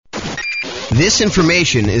This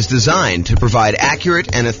information is designed to provide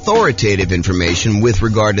accurate and authoritative information with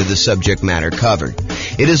regard to the subject matter covered.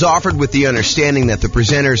 It is offered with the understanding that the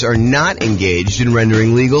presenters are not engaged in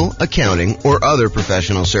rendering legal, accounting, or other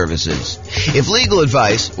professional services. If legal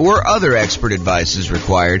advice or other expert advice is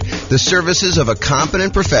required, the services of a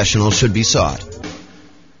competent professional should be sought.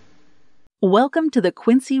 Welcome to the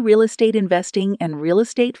Quincy Real Estate Investing and Real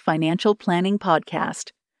Estate Financial Planning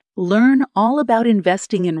Podcast. Learn all about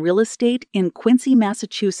investing in real estate in Quincy,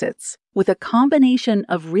 Massachusetts, with a combination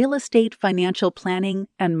of real estate financial planning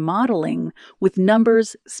and modeling with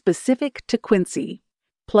numbers specific to Quincy,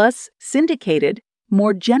 plus syndicated,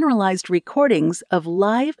 more generalized recordings of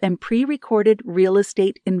live and pre-recorded real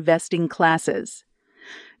estate investing classes.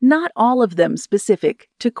 Not all of them specific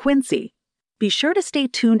to Quincy. Be sure to stay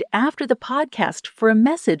tuned after the podcast for a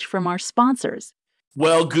message from our sponsors.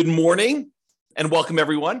 Well, good morning. And welcome,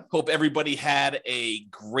 everyone. Hope everybody had a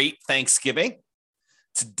great Thanksgiving.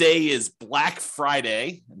 Today is Black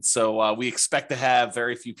Friday, and so we expect to have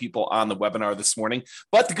very few people on the webinar this morning.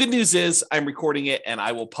 But the good news is I'm recording it, and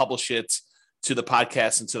I will publish it to the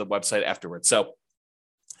podcast and to the website afterwards. So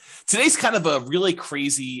today's kind of a really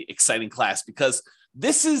crazy, exciting class because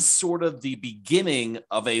this is sort of the beginning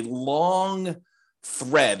of a long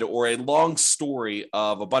thread or a long story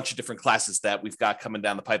of a bunch of different classes that we've got coming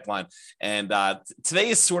down the pipeline. And today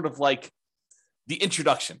is sort of like the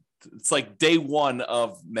introduction. It's like day one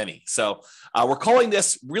of many. So we're calling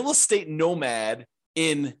this Real Estate Nomad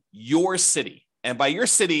in Your City. And by your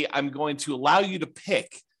city, I'm going to allow you to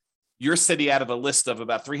pick your city out of a list of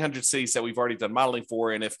about 300 cities that we've already done modeling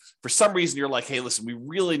for. And if for some reason you're like, hey, listen, we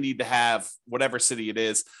really need to have whatever city it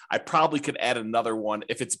is, I probably could add another one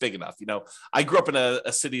if it's big enough. You know, I grew up in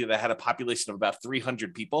a city that had a population of about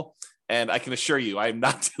 300 people. And I can assure you, I'm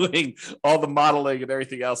not doing all the modeling and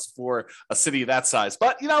everything else for a city that size.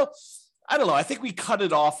 But, you know, I don't know. I think we cut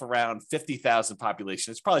it off around 50,000 population.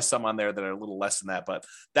 There's probably some on there that are a little less than that, but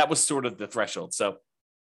that was sort of the threshold. So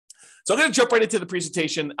I'm going to jump right into the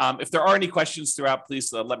presentation. If there are any questions throughout,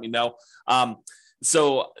 please let me know.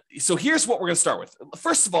 So here's what we're going to start with.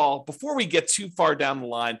 First of all, before we get too far down the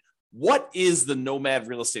line, what is the Nomad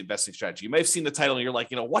real estate investing strategy? You may have seen the title and you're like,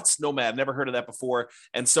 you know, what's Nomad? Never heard of that before.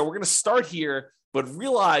 And so we're going to start here, but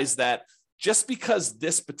realize that just because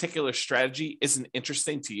this particular strategy isn't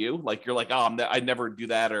interesting to you, like you're like, oh, I'd never do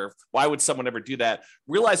that, or why would someone ever do that?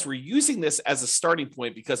 Realize we're using this as a starting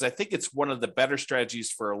point because I think it's one of the better strategies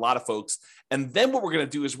for a lot of folks. And then what we're going to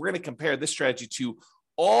do is we're going to compare this strategy to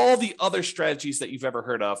all the other strategies that you've ever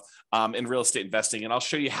heard of in real estate investing. And I'll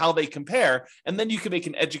show you how they compare. And then you can make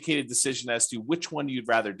an educated decision as to which one you'd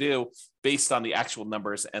rather do based on the actual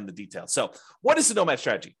numbers and the details. So what is the Nomad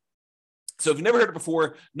strategy? So if you've never heard it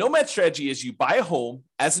before, Nomad strategy is you buy a home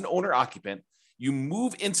as an owner occupant, you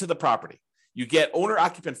move into the property, you get owner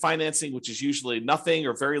occupant financing, which is usually nothing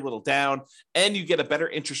or very little down, and you get a better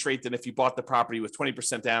interest rate than if you bought the property with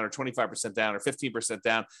 20% down or 25% down or 15%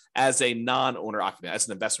 down as a non-owner occupant, as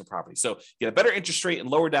an investment property. So you get a better interest rate and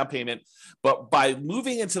lower down payment, but by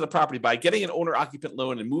moving into the property, by getting an owner occupant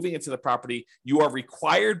loan and moving into the property, you are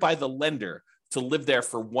required by the lender to live there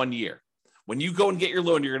for 1 year. When you go and get your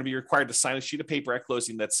loan, you're going to be required to sign a sheet of paper at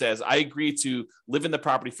closing that says, I agree to live in the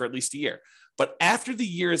property for at least a year. But after the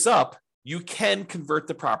year is up, you can convert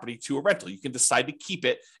the property to a rental. You can decide to keep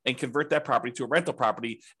it and convert that property to a rental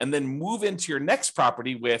property and then move into your next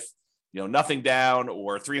property with, you know, nothing down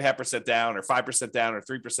or 3.5% down or 5% down or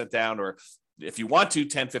 3% down, or if you want to,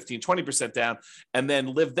 10, 15, 20% down, and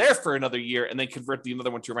then live there for another year and then convert the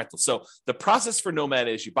another one to a rental. So the process for Nomad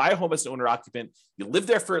is you buy a home as an owner occupant, you live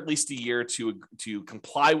there for at least a year to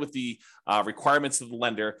comply with the requirements of the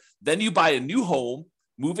lender. Then you buy a new home,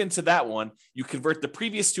 move into that one, you convert the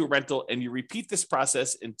previous to a rental, and you repeat this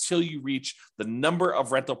process until you reach the number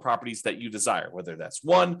of rental properties that you desire, whether that's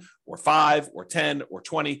 1 or 5 or 10 or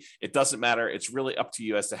 20, it doesn't matter. It's really up to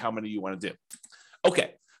you as to how many you want to do.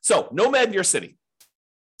 Okay. So Nomad in your city.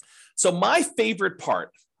 So my favorite part,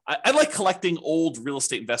 I like collecting old real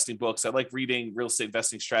estate investing books. I like reading real estate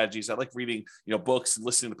investing strategies. I like reading, books and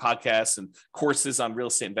listening to podcasts and courses on real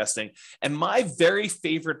estate investing. And my very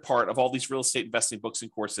favorite part of all these real estate investing books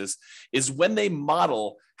and courses is when they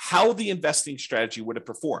model how the investing strategy would have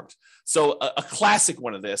performed. So a classic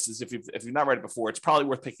one of this is if you've not read it before, it's probably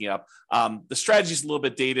worth picking up. The strategy is a little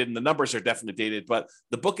bit dated and the numbers are definitely dated, but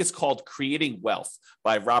the book is called Creating Wealth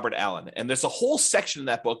by Robert Allen. And there's a whole section in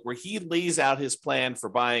that book where he lays out his plan for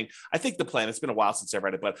buying. I think the plan, it's been a while since I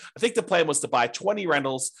read it, but I think the plan was to buy 20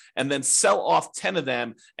 rentals and then sell off 10 of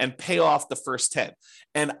them and pay off the first 10.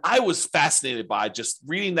 And I was fascinated by just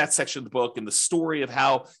reading that section of the book and the story of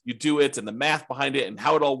how you do it and the math behind it and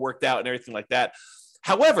how it all well worked out and everything like that.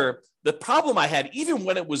 However, the problem I had, even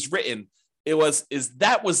when it was written,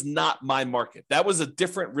 that was not my market. That was a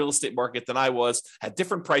different real estate market than I was, had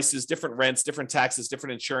different prices, different rents, different taxes,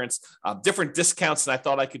 different insurance, different discounts than I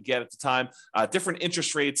thought I could get at the time, different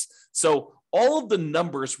interest rates. So all of the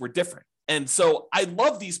numbers were different. And so I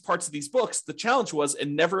love these parts of these books. The challenge was it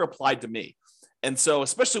never applied to me. And so,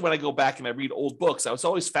 especially when I go back and I read old books, I was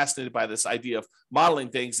always fascinated by this idea of modeling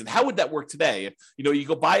things and how would that work today? If, you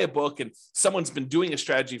go buy a book and someone's been doing a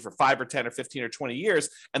strategy for 5 or 10 or 15 or 20 years,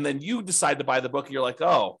 and then you decide to buy the book and you're like,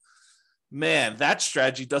 oh, man, that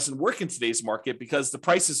strategy doesn't work in today's market because the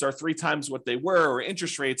prices are 3 times what they were, or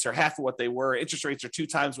interest rates are half of what they were. Interest rates are 2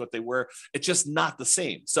 times what they were. It's just not the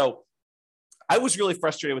same. So I was really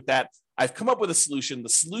frustrated with that. I've come up with a solution. The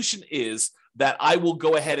solution is that I will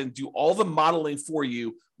go ahead and do all the modeling for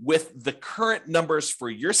you with the current numbers for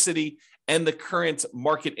your city and the current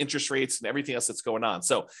market interest rates and everything else that's going on.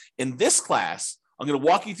 So in this class, I'm going to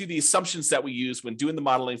walk you through the assumptions that we use when doing the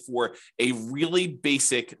modeling for a really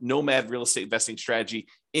basic nomad real estate investing strategy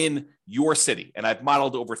in your city. And I've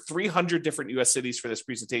modeled over 300 different US cities for this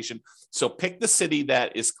presentation. So pick the city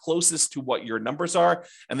that is closest to what your numbers are,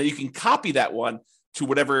 and then you can copy that one to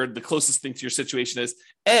whatever the closest thing to your situation is.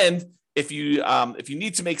 And if you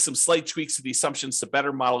need to make some slight tweaks to the assumptions to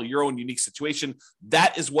better model your own unique situation,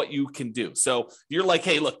 that is what you can do. So you're like,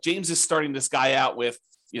 hey, look, James is starting this guy out with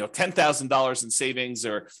 $10,000 in savings,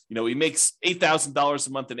 or he makes $8,000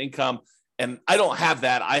 a month in income, and I don't have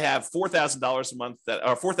that. I have $4,000 a month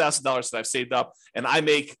or $4,000 that I've saved up, and I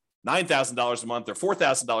make $9,000 a month or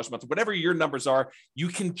 $4,000 a month, whatever your numbers are. You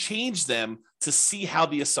can change them to see how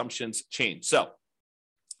the assumptions change. So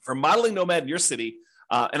for modeling Nomad in your city,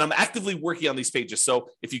 and I'm actively working on these pages. So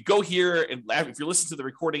if you go here and if you're listening to the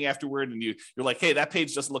recording afterward and you're like, hey, that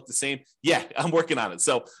page doesn't look the same. Yeah, I'm working on it.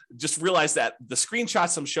 So just realize that the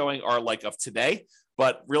screenshots I'm showing are like of today,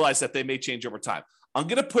 but realize that they may change over time. I'm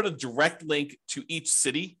going to put a direct link to each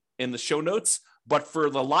city in the show notes. But for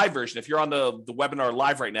the live version, if you're on the webinar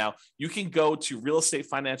live right now, you can go to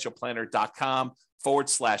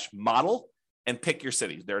realestatefinancialplanner.com/model. and pick your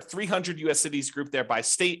city. There are 300 US cities grouped there by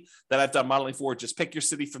state that I've done modeling for. Just pick your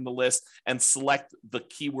city from the list and select the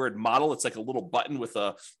keyword model. It's like a little button with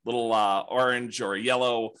a little orange or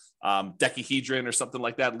yellow decahedron or something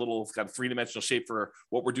like that, a little kind of 3-dimensional shape for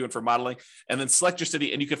what we're doing for modeling. And then select your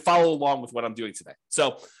city, and you can follow along with what I'm doing today.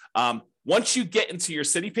 So once you get into your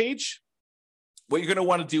city page, what you're going to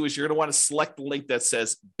want to do is you're going to want to select the link that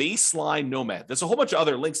says Baseline Nomad. There's a whole bunch of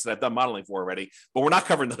other links that I've done modeling for already, but we're not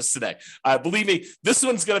covering those today. Believe me, this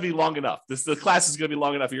one's going to be long enough. The class is going to be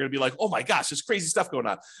long enough. You're going to be like, oh my gosh, there's crazy stuff going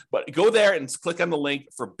on. But go there and click on the link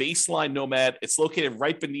for Baseline Nomad. It's located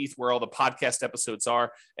right beneath where all the podcast episodes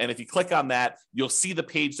are. And if you click on that, you'll see the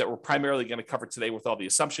page that we're primarily going to cover today with all the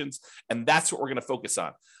assumptions. And that's what we're going to focus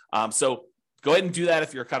on. So go ahead and do that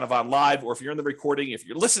if you're kind of on live, or if you're in the recording. If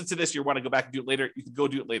you're listening to this, you want to go back and do it later, you can go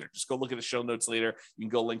do it later. Just go look at the show notes later. You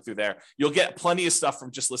can go link through there. You'll get plenty of stuff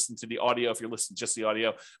from just listening to the audio if you're listening to just the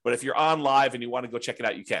audio. But if you're on live and you want to go check it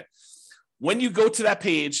out, you can. When you go to that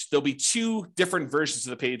page, there'll be 2 different versions of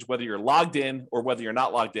the page, whether you're logged in or whether you're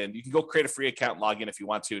not logged in. You can go create a free account and log in if you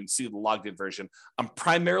want to and see the logged in version. I'm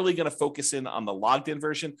primarily going to focus in on the logged in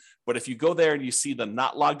version, but if you go there and you see the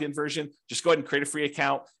not logged in version, just go ahead and create a free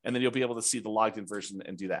account, and then you'll be able to see the logged in version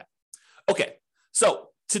and do that. Okay, so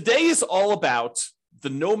today is all about the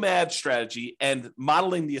Nomad strategy and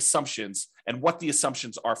modeling the assumptions and what the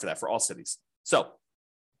assumptions are for that for all cities. So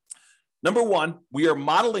number 1, we are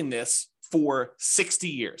modeling this for 60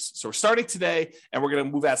 years. So we're starting today, and we're going to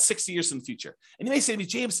move out 60 years in the future. And you may say to me,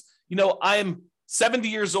 James, I'm 70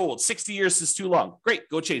 years old. 60 years is too long. Great,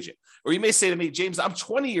 go change it. Or you may say to me, James, I'm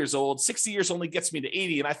 20 years old. 60 years only gets me to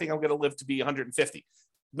 80, and I think I'm going to live to be 150.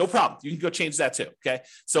 No problem. You can go change that too, okay?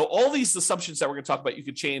 So all these assumptions that we're going to talk about, you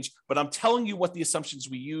can change, but I'm telling you what the assumptions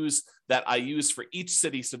we use that I use for each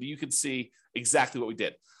city so that you can see exactly what we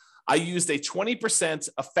did. I used a 20%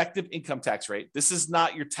 effective income tax rate. This is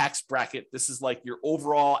not your tax bracket. This is like your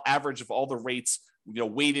overall average of all the rates,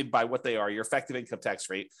 weighted by what they are, your effective income tax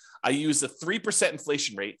rate. I used a 3%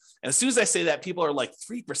 inflation rate. And as soon as I say that, people are like,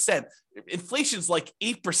 3%? Inflation's like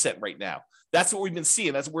 8% right now. That's what we've been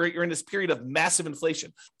seeing. That's where you're in this period of massive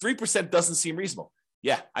inflation. 3% doesn't seem reasonable.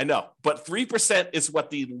 Yeah, I know. But 3% is what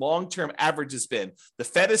the long-term average has been. The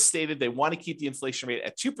Fed has stated they want to keep the inflation rate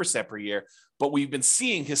at 2% per year, but we've been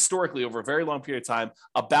seeing historically over a very long period of time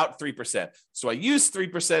about 3%. So I used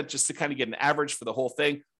 3% just to kind of get an average for the whole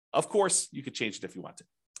thing. Of course, you could change it if you want to.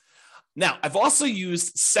 Now, I've also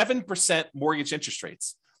used 7% mortgage interest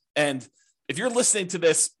rates. And if you're listening to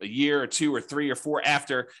this a year or 2 or 3 or 4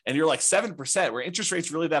 after, and you're like 7%, were interest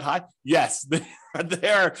rates really that high? Yes,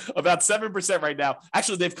 they're about 7% right now.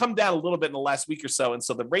 Actually, they've come down a little bit in the last week or so. And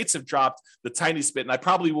so the rates have dropped the tiniest bit. And I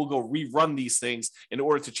probably will go rerun these things in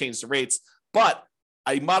order to change the rates. But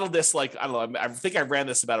I modeled this like, I don't know, I think I ran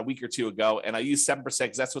this about a week or 2 ago, and I used 7%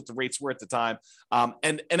 because that's what the rates were at the time.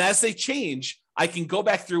 And as they change, I can go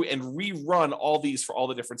back through and rerun all these for all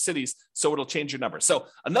the different cities, so it'll change your number. So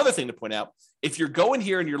another thing to point out, if you're going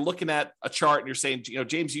here and you're looking at a chart and you're saying,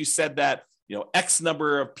 James, you said that, X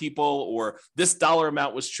number of people or this dollar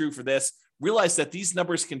amount was true for this, realize that these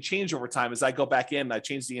numbers can change over time as I go back in and I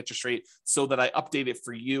change the interest rate so that I update it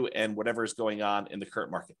for you and whatever is going on in the current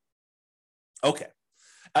market. Okay.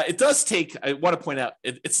 It does take, I want to point out,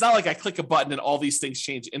 it's not like I click a button and all these things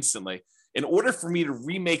change instantly. In order for me to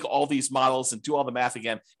remake all these models and do all the math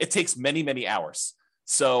again, it takes many, many hours.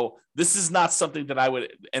 So this is not something that I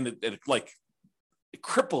would, and it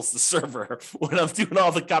cripples the server when I'm doing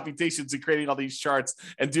all the computations and creating all these charts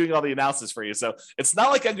and doing all the analysis for you. So it's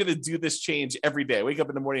not like I'm going to do this change every day. I wake up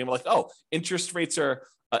in the morning and I'm like, oh, interest rates are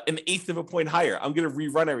an eighth of a point higher. I'm going to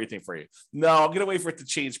rerun everything for you. No, I'm going to wait for it to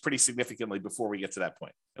change pretty significantly before we get to that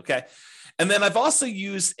point. Okay. And then I've also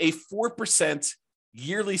used a 4%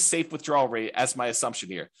 yearly safe withdrawal rate as my assumption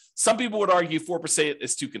here. Some people would argue 4%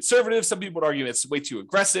 is too conservative. Some people would argue it's way too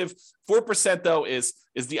aggressive. 4% though is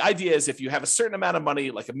the idea is if you have a certain amount of money,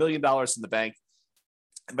 like $1 million in the bank,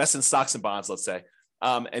 invest in stocks and bonds, let's say,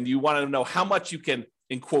 and you want to know how much you can,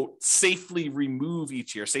 in quote, safely remove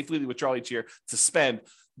each year, safely withdraw each year to spend.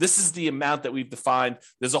 This is the amount that we've defined.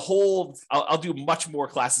 There's a whole, I'll do much more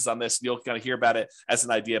classes on this and you'll kind of hear about it as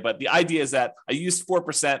an idea. But the idea is that I used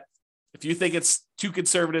 4%. If you think it's too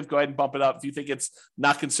conservative, go ahead and bump it up. If you think it's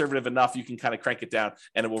not conservative enough, you can kind of crank it down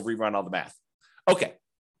and it will rerun all the math. Okay.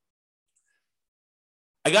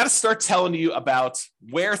 I got to start telling you about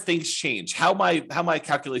where things change, how my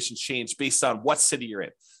calculations change based on what city you're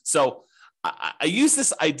in. So I use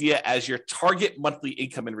this idea as your target monthly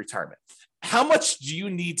income in retirement. How much do you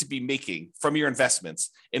need to be making from your investments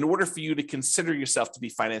in order for you to consider yourself to be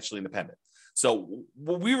financially independent? So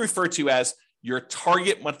what we refer to as your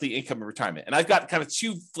target monthly income in retirement. And I've got kind of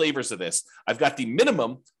 2 flavors of this. I've got the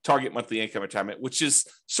minimum target monthly income in retirement, which is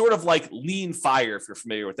sort of like lean fire, if you're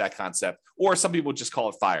familiar with that concept, or some people just call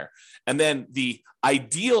it fire. And then the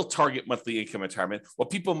ideal target monthly income in retirement,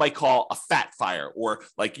 what people might call a fat fire, or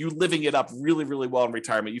like you living it up really, really well in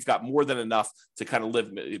retirement. You've got more than enough to kind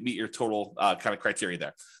of meet your total kind of criteria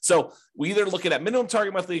there. So we either looking at minimum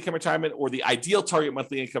target monthly income retirement or the ideal target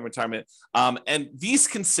monthly income retirement. And these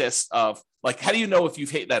consist of, like, how do you know if you've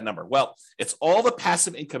hit that number? Well, it's all the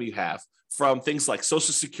passive income you have from things like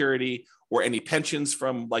Social Security or any pensions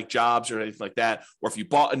from like jobs or anything like that, or if you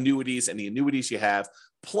bought annuities, any annuities you have,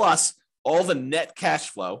 plus all the net cash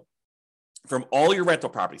flow from all your rental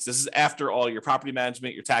properties. This is after all your property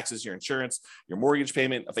management, your taxes, your insurance, your mortgage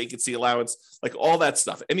payment, a vacancy allowance, like all that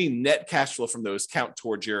stuff. Any net cash flow from those count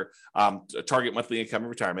towards your target monthly income in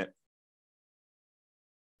retirement.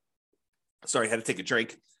 Sorry, I had to take a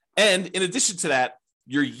drink. And in addition to that,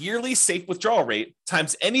 your yearly safe withdrawal rate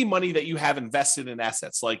times any money that you have invested in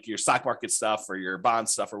assets, like your stock market stuff or your bond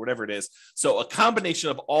stuff or whatever it is. So a combination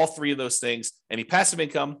of all 3 of those things, any passive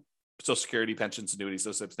income, Social Security, pensions, annuities,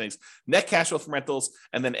 those types of things, net cash flow from rentals,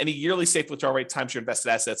 and then any yearly safe withdrawal rate times your invested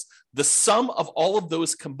assets. The sum of all of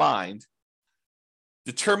those combined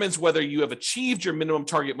determines whether you have achieved your minimum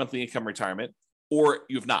target monthly income retirement or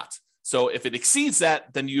you have not. So if it exceeds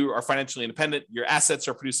that, then you are financially independent. Your assets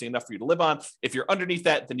are producing enough for you to live on. If you're underneath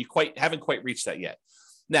that, then you haven't quite reached that yet.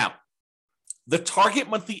 Now, the target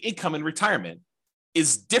monthly income in retirement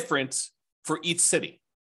is different for each city.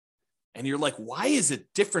 And you're like, why is it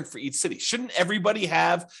different for each city? Shouldn't everybody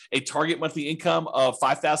have a target monthly income of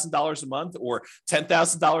 $5,000 a month or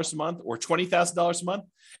 $10,000 a month or $20,000 a month?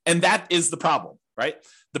 And that is the problem, right?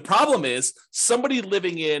 The problem is somebody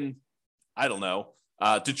living in, I don't know,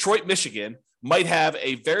 Detroit, Michigan might have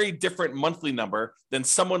a very different monthly number than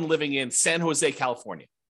someone living in San Jose, California.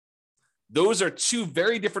 Those are 2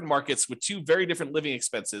 very different markets with 2 very different living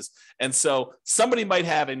expenses. And so somebody might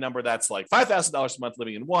have a number that's like $5,000 a month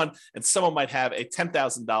living in one, and someone might have a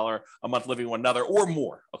 $10,000 a month living in another or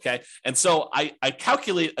more. Okay. And so I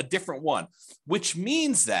calculate a different one, which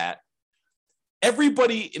means that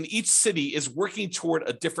everybody in each city is working toward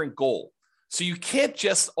a different goal. So you can't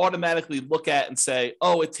just automatically look at and say,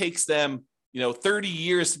 oh, it takes them 30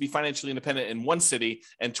 years to be financially independent in one city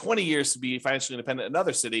and 20 years to be financially independent in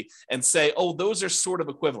another city and say, oh, those are sort of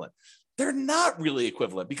equivalent. they're not really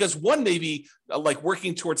equivalent, because one may be like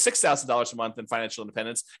working towards $6,000 a month in financial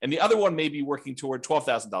independence, and the other one may be working toward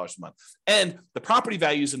 $12,000 a month. And the property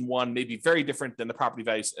values in one may be very different than the property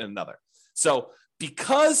values in another. So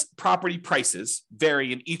because property prices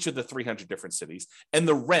vary in each of the 300 different cities, and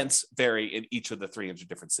the rents vary in each of the 300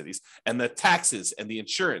 different cities, and the taxes and the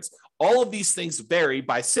insurance, all of these things vary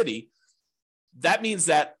by city, that means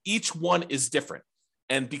that each one is different.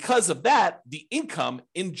 And because of that, the income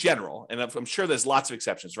in general, and I'm sure there's lots of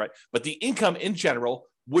exceptions, right? But the income in general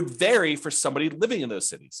would vary for somebody living in those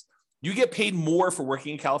cities. You get paid more for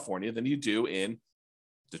working in California than you do in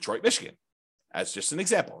Detroit, Michigan, as just an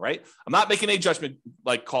example, right? I'm not making any judgment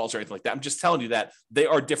like calls or anything like that. I'm just telling you that they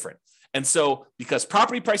are different. And so because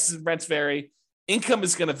property prices and rents vary, income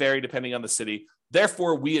is going to vary depending on the city.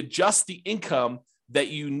 Therefore, we adjust the income that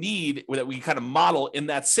you need, or that we kind of model in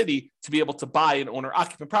that city to be able to buy an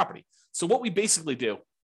owner-occupant property. So what we basically do,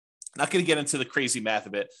 not going to get into the crazy math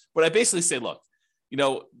of it, but I basically say, look,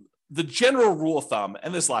 the general rule of thumb,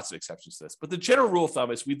 and there's lots of exceptions to this, but the general rule of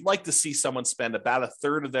thumb is we'd like to see someone spend about a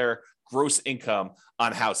third of their gross income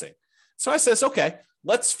on housing. So I says, okay,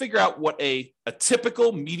 let's figure out what a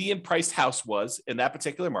typical median priced house was in that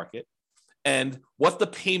particular market, and what the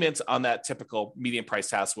payment on that typical median priced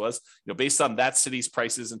house was, based on that city's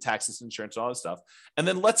prices and taxes, insurance, and all that stuff. And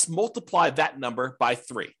then let's multiply that number by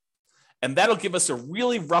 3. And that'll give us a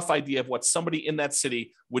really rough idea of what somebody in that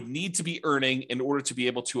city would need to be earning in order to be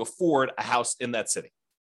able to afford a house in that city.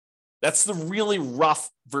 That's the really rough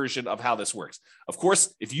version of how this works. Of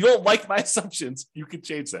course, if you don't like my assumptions, you can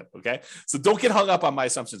change them, okay? So don't get hung up on my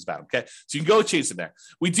assumptions about them, okay? So you can go change them there.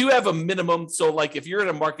 We do have a minimum. So like if you're in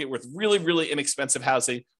a market with really, really inexpensive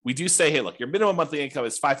housing, we do say, hey, look, your minimum monthly income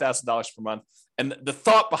is $5,000 per month. And the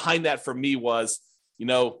thought behind that for me was,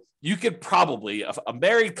 you could probably, a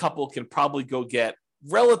married couple can probably go get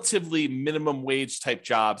relatively minimum wage type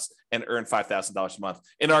jobs and earn $5,000 a month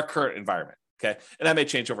in our current environment. Okay. And that may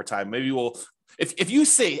change over time. Maybe if you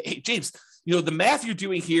say, hey, James, the math you're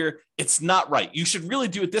doing here, it's not right. You should really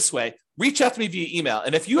do it this way. Reach out to me via email.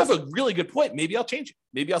 And if you have a really good point, maybe I'll change it.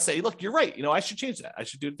 Maybe I'll say, look, you're right. I should change that. I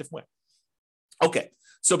should do it a different way. Okay.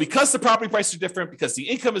 So because the property prices are different, because the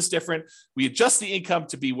income is different, we adjust the income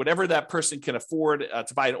to be whatever that person can afford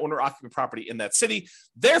to buy an owner-occupant property in that city.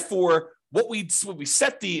 Therefore, what we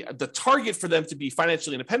set the target for them to be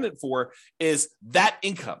financially independent for is that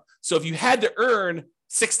income. So if you had to earn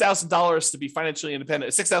 $6,000 to be financially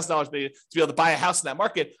independent, $6,000 to be able to buy a house in that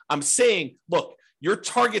market, I'm saying, look, your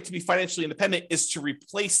target to be financially independent is to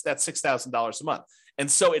replace that $6,000 a month.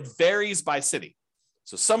 And so it varies by city.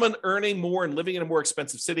 So someone earning more and living in a more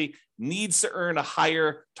expensive city needs to earn a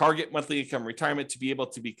higher target monthly income retirement to be able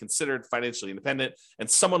to be considered financially independent. And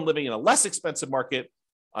someone living in a less expensive market,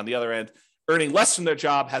 on the other end, earning less from their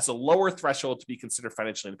job, has a lower threshold to be considered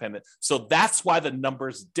financially independent. So that's why the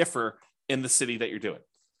numbers differ in the city that you're doing.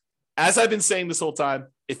 As I've been saying this whole time,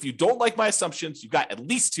 if you don't like my assumptions, you've got at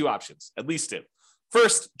least 2 options, at least 2.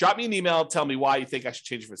 First, drop me an email, tell me why you think I should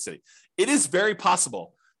change it for the city. It is very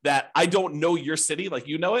possible that I don't know your city like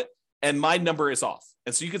you know it, and my number is off.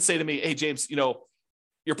 And so you could say to me, hey, James,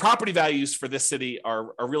 your property values for this city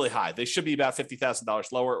are really high. They should be about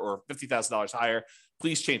 $50,000 lower or $50,000 higher.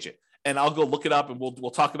 Please change it. And I'll go look it up and we'll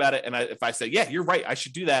talk about it. And if I say, yeah, you're right, I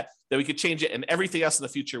should do that, then we could change it. And everything else in the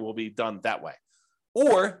future will be done that way.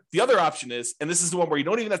 Or the other option is, and this is the one where you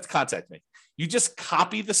don't even have to contact me. You just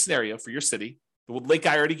copy the scenario for your city, the link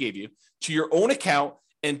I already gave you, to your own account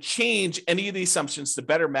and change any of the assumptions to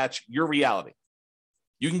better match your reality.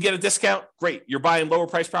 You can get a discount. Great. You're buying lower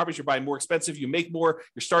price properties. You're buying more expensive. You make more.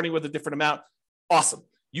 You're starting with a different amount. Awesome.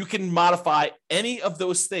 You can modify any of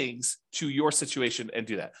those things to your situation and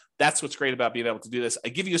do that. That's what's great about being able to do this. I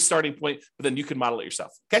give you a starting point, but then you can model it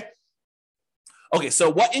yourself. Okay.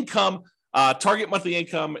 So what income, target monthly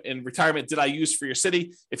income in retirement did I use for your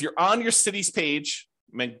city? If you're on your city's page,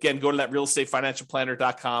 again, go to that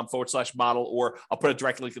realestatefinancialplanner.com/model, or I'll put a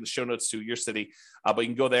direct link in the show notes to your city, but you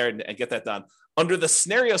can go there and get that done. Under the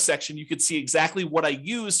scenario section, you can see exactly what I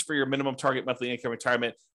used for your minimum target monthly income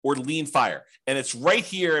retirement or lean fire. And it's right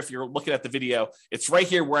here. If you're looking at the video, it's right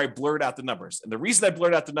here where I blurred out the numbers. And the reason I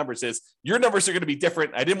blurred out the numbers is your numbers are going to be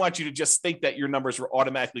different. I didn't want you to just think that your numbers were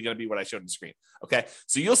automatically going to be what I showed on the screen. Okay.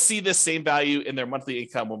 So you'll see this same value in their monthly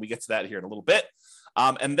income when we get to that here in a little bit.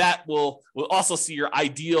 And that we'll also see your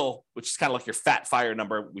ideal, which is kind of like your fat fire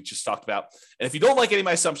number we just talked about. And if you don't like any of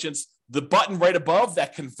my assumptions, the button right above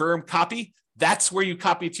that confirm copy, that's where you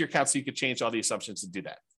copy it to your account so you can change all the assumptions and do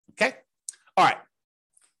that. Okay. All right.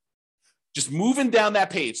 Just moving down that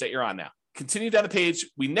page that you're on now. Continue down the page.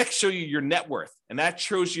 We next show you your net worth, and that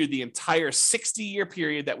shows you the entire 60-year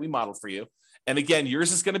period that we modeled for you. And again,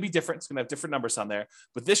 yours is going to be different. It's going to have different numbers on there,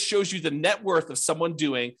 but this shows you the net worth of someone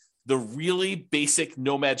doing the really basic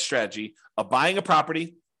Nomad strategy of buying a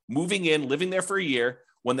property, moving in, living there for a year.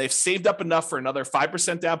 When they've saved up enough for another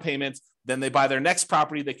 5% down payment, then they buy their next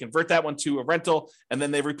property, they convert that one to a rental, and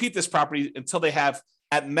then they repeat this property until they have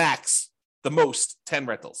at max the most 10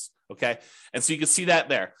 rentals. Okay. And so you can see that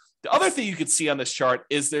there. The other thing you can see on this chart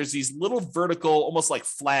is there's these little vertical, almost like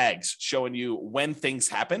flags showing you when things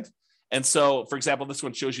happened. And so, for example, this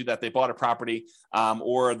one shows you that they bought a property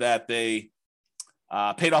or that they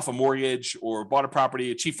paid off a mortgage or bought a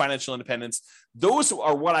property, achieved financial independence. Those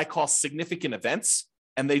are what I call significant events.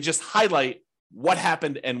 And they just highlight what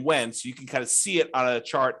happened and when. So you can kind of see it on a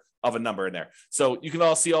chart of a number in there. So you can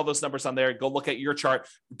all see all those numbers on there. Go look at your chart.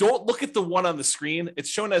 Don't look at the one on the screen. It's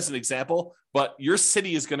shown as an example, but your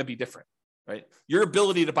city is going to be different, right? Your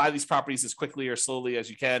ability to buy these properties as quickly or slowly as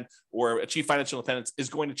you can or achieve financial independence is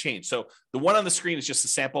going to change. So the one on the screen is just a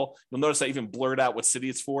sample. You'll notice I even blurred out what city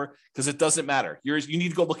it's for because it doesn't matter. Yours, you need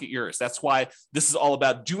to go look at yours. That's why this is all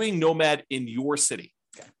about doing Nomad in your city.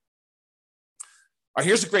 Okay. All right,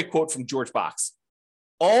 here's a great quote from George Box.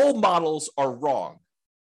 All models are wrong,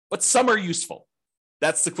 but some are useful.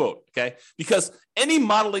 That's the quote, okay? Because any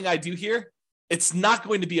modeling I do here, it's not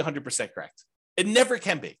going to be 100% correct. It never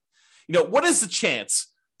can be. You know, what is the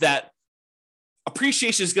chance that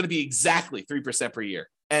appreciation is going to be exactly 3% per year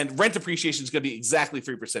and rent appreciation is going to be exactly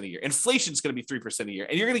 3% a year? Inflation is going to be 3% a year,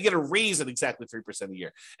 and you're going to get a raise at exactly 3% a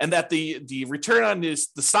year. And that the return on the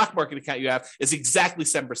stock market account you have is exactly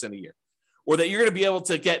 7% a year. Or that you're going to be able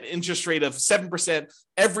to get interest rate of 7%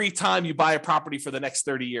 every time you buy a property for the next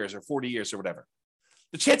 30 years or 40 years or whatever.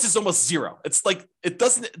 The chance is almost zero. It's like,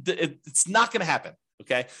 it's not going to happen.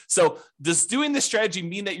 Okay. So does doing this strategy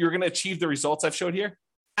mean that you're going to achieve the results I've showed here?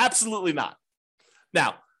 Absolutely not.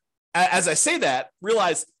 Now, as I say that,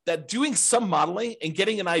 realize that doing some modeling and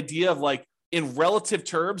getting an idea of like, in relative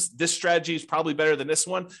terms, this strategy is probably better than this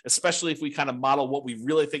one, especially if we kind of model what we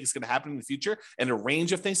really think is going to happen in the future and a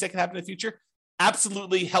range of things that can happen in the future.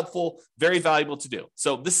 Absolutely helpful, very valuable to do.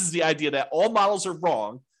 So this is the idea that all models are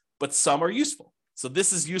wrong, but some are useful. So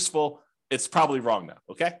this is useful. It's probably wrong now.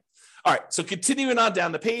 Okay. All right. So continuing on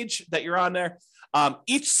down the page that you're on there,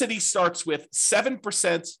 each city starts with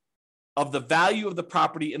 7% of the value of the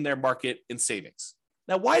property in their market in savings.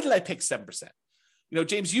 Now, why did I pick 7%? You know,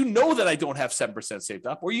 James, you know that I don't have 7% saved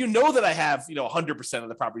up, or you know that I have, 100% of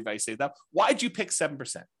the property value saved up. Why'd you pick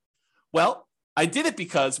 7%? Well, I did it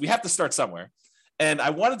because we have to start somewhere. And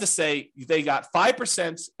I wanted to say they got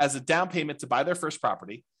 5% as a down payment to buy their first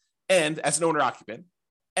property and as an owner occupant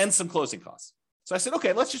and some closing costs. So I said,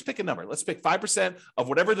 okay, let's just pick a number. Let's pick 5% of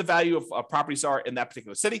whatever the value of properties are in that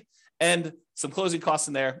particular city and some closing costs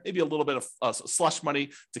in there, maybe a little bit of slush money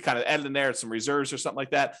to kind of add in there, some reserves or something like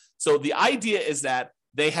that. So the idea is that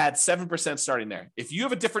they had 7% starting there. If you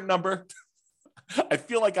have a different number, I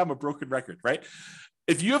feel like I'm a broken record, right?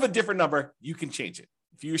 If you have a different number, you can change it.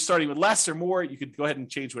 If you're starting with less or more, you could go ahead and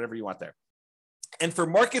change whatever you want there. And for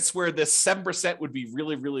markets where this 7% would be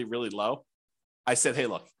really, really, really low, I said, hey,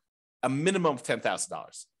 look, a minimum of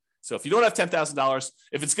 $10,000. So if you don't have $10,000,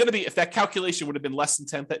 if that calculation would have been less than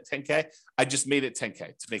 10K, I just made it 10K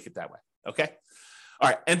to make it that way. Okay. All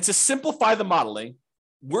right. And to simplify the modeling,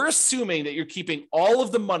 we're assuming that you're keeping all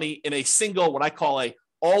of the money in a single, what I call a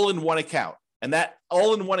all-in-one account. And that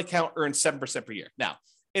all-in-one account earns 7% per year. Now,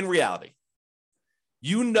 in reality,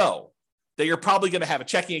 you know that you're probably going to have a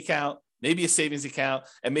checking account, maybe a savings account,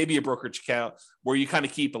 and maybe a brokerage account where you kind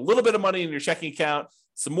of keep a little bit of money in your checking account,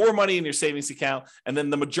 some more money in your savings account, and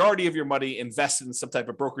then the majority of your money invested in some type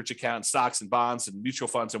of brokerage account, stocks and bonds and mutual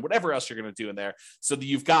funds and whatever else you're going to do in there, so that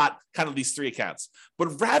you've got kind of these three accounts.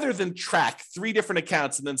 But rather than track three different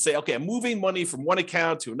accounts and then say, okay, I'm moving money from one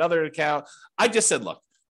account to another account, I just said, look,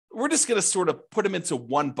 we're just going to sort of put them into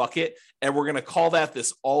one bucket, and we're going to call that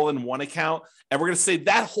this all-in-one account, and we're going to say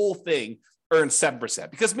that whole thing earns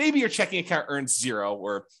 7%, because maybe your checking account earns 0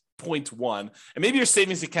 or 0.1, and maybe your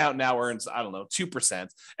savings account now earns, 2%,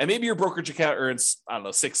 and maybe your brokerage account earns,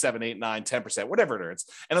 6, 7, 8, 9, 10%, whatever it earns.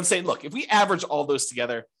 And I'm saying, look, if we average all those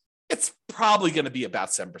together, it's probably going to be about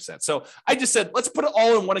 7%. So I just said, let's put it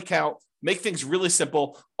all in one account, make things really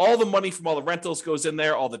simple. All the money from all the rentals goes in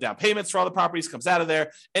there. All the down payments for all the properties comes out of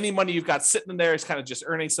there. Any money you've got sitting in there is kind of just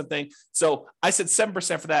earning something. So I said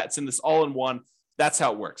 7% for that. It's in this all in one. That's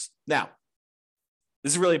how it works. Now,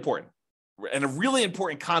 this is really important, and a really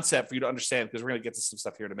important concept for you to understand, because we're going to get to some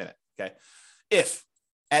stuff here in a minute. Okay. If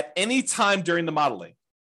at any time during the modeling,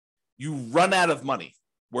 you run out of money,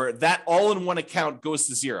 where that all-in-one account goes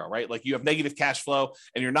to zero, right? Like you have negative cash flow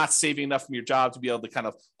and you're not saving enough from your job to be able to kind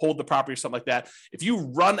of hold the property or something like that. If you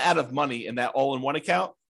run out of money in that all-in-one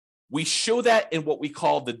account, we show that in what we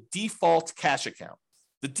call the default cash account.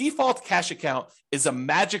 The default cash account is a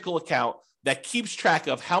magical account that keeps track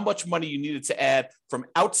of how much money you needed to add from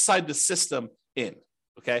outside the system in,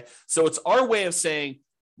 okay? So it's our way of saying,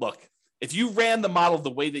 look, if you ran the model the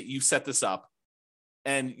way that you set this up,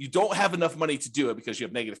 and you don't have enough money to do it because you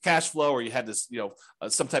have negative cash flow or you had this,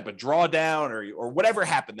 some type of drawdown or whatever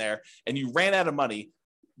happened there, and you ran out of money,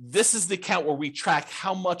 this is the account where we track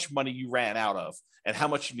how much money you ran out of and how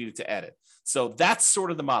much you needed to add it. So that's sort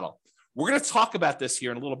of the model. We're going to talk about this here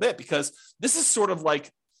in a little bit because this is sort of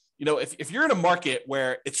like, if you're in a market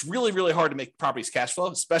where it's really, really hard to make properties cash flow,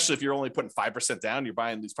 especially if you're only putting 5% down, you're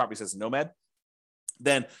buying these properties as a Nomad,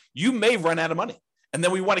 then you may run out of money. And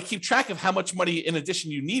then we want to keep track of how much money in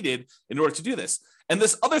addition you needed in order to do this. And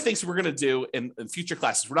there's other things we're going to do in future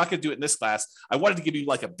classes. We're not going to do it in this class. I wanted to give you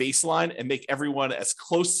like a baseline and make everyone as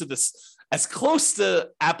close to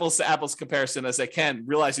apples comparison as I can,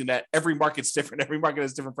 realizing that every market's different. Every market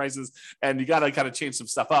has different prices and you got to kind of change some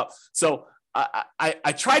stuff up. So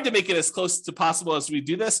I tried to make it as close to possible as we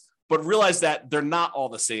do this, but realize that they're not all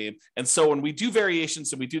the same. And so when we do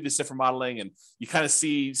variations and we do this different modeling and you kind of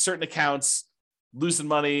see certain accounts losing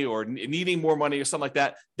money or needing more money or something like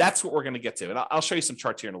that, that's what we're going to get to. And I'll show you some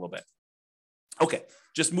charts here in a little bit. Okay,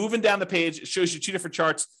 just moving down the page, it shows you two different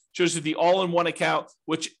charts, shows you the all-in-one account,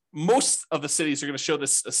 which most of the cities are going to show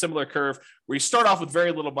this a similar curve where you start off with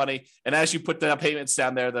very little money. And as you put down payments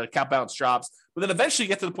down there, the account balance drops. But then eventually you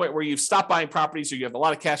get to the point where you've stopped buying properties or you have a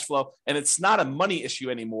lot of cash flow and it's not a money issue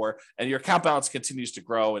anymore. And your account balance continues to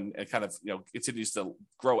grow and kind of, continues to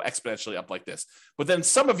grow exponentially up like this. But then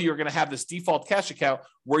some of you are going to have this default cash account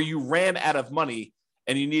where you ran out of money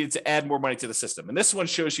and you needed to add more money to the system. And this one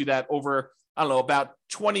shows you that over, about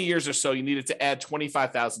 20 years or so, you needed to add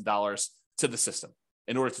 $25,000 to the system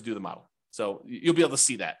in order to do the model. So you'll be able to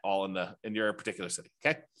see that all in your particular city.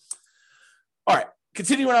 Okay. All right.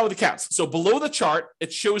 Continuing on with accounts. So below the chart,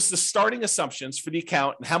 it shows the starting assumptions for the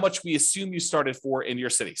account and how much we assume you started for in your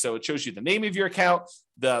city. So it shows you the name of your account.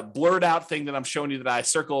 The blurred out thing that I'm showing you that I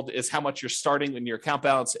circled is how much you're starting in your account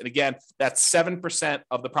balance. And again, that's 7%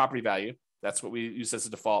 of the property value. That's what we use as a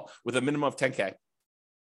default with a minimum of 10K.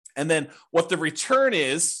 And then what the return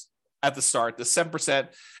is at the start, the 7%.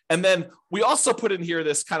 And then we also put in here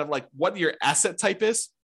this kind of like what your asset type is.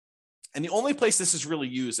 And the only place this is really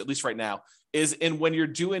used, at least right now, is in when you're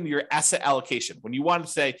doing your asset allocation. When you want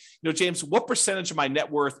to say, James, what percentage of my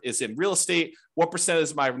net worth is in real estate? What percentage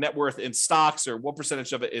of my net worth in stocks? Or what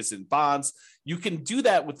percentage of it is in bonds? You can do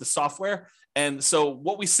that with the software. And so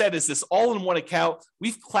what we said is this all-in-one account,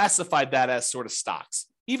 we've classified that as sort of stocks.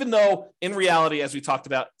 Even though in reality, as we talked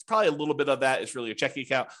about, it's probably a little bit of that is really your checking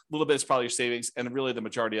account, a little bit is probably your savings, and really the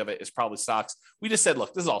majority of it is probably stocks. We just said,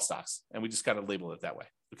 look, this is all stocks, and we just kind of labeled it that way,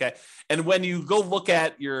 okay? And when you go look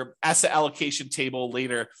at your asset allocation table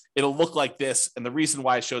later, it'll look like this, and the reason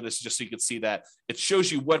why I show this is just so you can see that it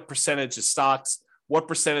shows you what percentage is stocks, what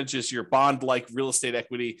percentage is your bond-like real estate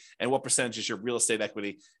equity, and what percentage is your real estate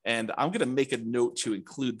equity. And I'm going to make a note to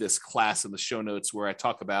include this class in the show notes where I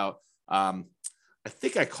talk about I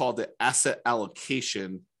think I called it asset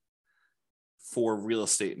allocation for real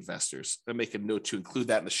estate investors. I make a note to include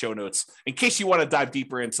that in the show notes in case you want to dive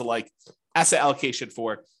deeper into like asset allocation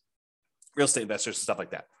for real estate investors and stuff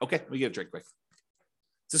like that. Okay, let me get a drink quick.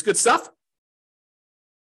 Is this good stuff?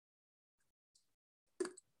 You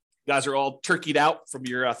guys are all turkeyed out from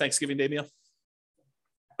your Thanksgiving Day meal?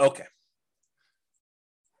 Okay.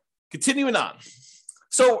 Continuing on.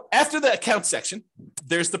 So after the account section,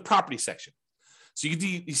 there's the property section. So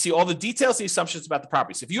you see all the details and the assumptions about the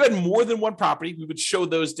property. So if you had more than one property, we would show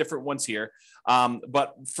those different ones here.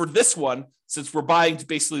 But for this one, since we're buying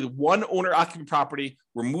basically one owner-occupant property,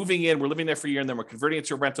 we're moving in, we're living there for a year, and then we're converting it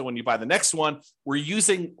to a rental when you buy the next one, we're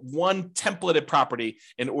using one templated property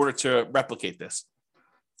in order to replicate this.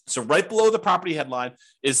 So right below the property headline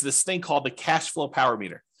is this thing called the cash flow power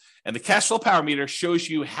meter. And the cash flow power meter shows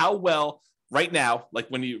you how well right now, like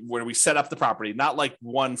when we set up the property, not like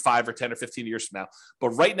 1, 5, or 10 or 15 years from now, but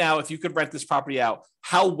right now, if you could rent this property out,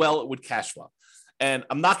 how well it would cash flow. And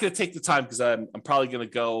I'm not going to take the time because I'm probably going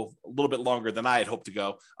to go a little bit longer than I had hoped to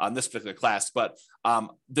go on this particular class. But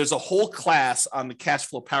there's a whole class on the cash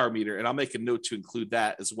flow power meter, and I'll make a note to include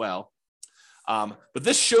that as well. But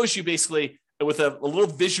this shows you basically with a little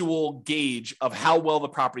visual gauge of how well the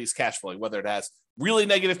property is cash flowing, whether it has really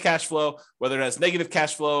negative cash flow, whether it has negative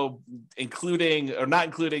cash flow, including or not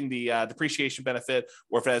including the depreciation benefit,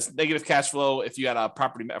 or if it has negative cash flow if you had a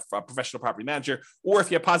professional property manager, or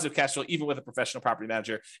if you have positive cash flow even with a professional property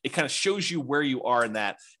manager. It kind of shows you where you are in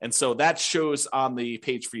that. And so that shows on the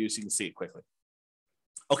page for you so you can see it quickly.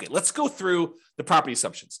 Okay, let's go through the property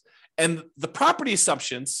assumptions. And the property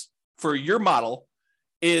assumptions for your model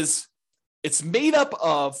is it's made up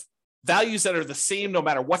of values that are the same no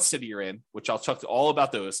matter what city you're in, which I'll talk all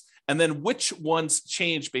about those, and then which ones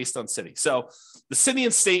change based on city. So the city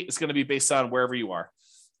and state is going to be based on wherever you are.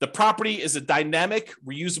 The property is a dynamic,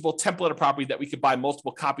 reusable template of property that we could buy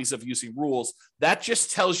multiple copies of using rules. That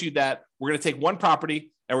just tells you that we're going to take one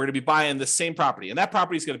property and we're going to be buying the same property. And that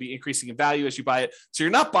property is going to be increasing in value as you buy it. So you're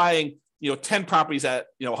not buying 10 properties at,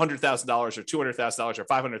 $100,000 or $200,000 or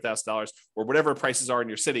 $500,000 or whatever prices are in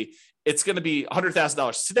your city. It's going to be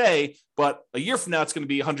 $100,000 today, but a year from now, it's going to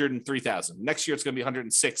be $103,000. Next year, it's going to be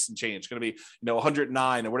 106 and change. It's going to be,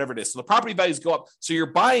 109 or whatever it is. So the property values go up. So you're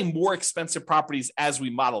buying more expensive properties as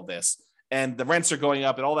we model this, and the rents are going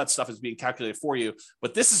up and all that stuff is being calculated for you.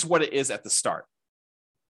 But this is what it is at the start.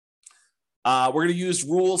 We're going to use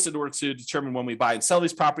rules in order to determine when we buy and sell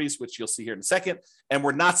these properties, which you'll see here in a second. And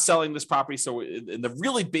we're not selling this property. So in the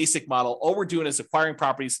really basic model, all we're doing is acquiring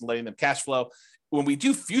properties and letting them cash flow. When we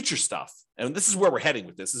do future stuff, and this is where we're heading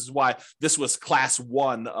with this, this is why this was class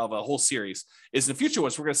one of a whole series, is in the future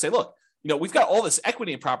ones, we're going to say, look, we've got all this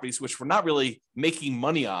equity in properties, which we're not really making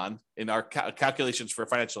money on in our calculations for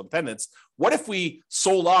financial independence. What if we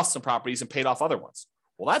sold off some properties and paid off other ones?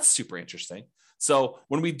 Well, that's super interesting. So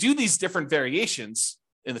when we do these different variations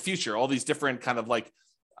in the future, all these different kind of like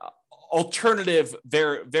alternative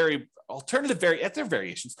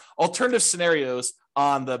scenarios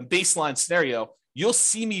on the baseline scenario, you'll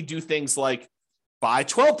see me do things like buy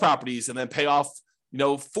 12 properties and then pay off,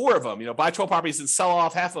 4 of them, buy 12 properties and sell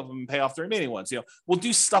off half of them and pay off the remaining ones. We'll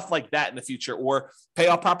do stuff like that in the future, or pay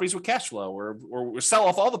off properties with cash flow, or sell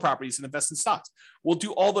off all the properties and invest in stocks. We'll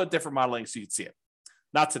do all the different modeling so you can see it.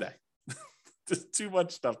 Not today. Just too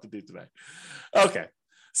much stuff to do today. Okay.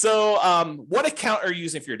 So what account are you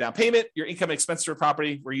using for your down payment, your income and expense for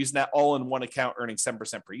property? We're using that all in one account, earning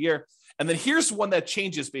 7% per year. And then here's one that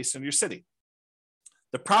changes based on your city.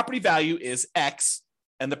 The property value is X,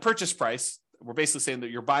 and the purchase price, we're basically saying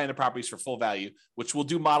that you're buying the properties for full value, which we'll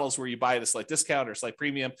do models where you buy at a slight discount or a slight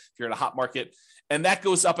premium if you're in a hot market. And that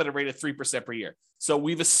goes up at a rate of 3% per year. So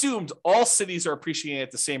we've assumed all cities are appreciating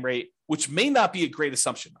at the same rate, which may not be a great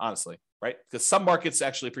assumption, honestly, right? Because some markets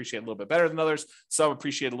actually appreciate a little bit better than others. Some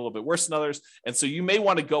appreciate a little bit worse than others. And so you may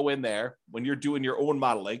want to go in there when you're doing your own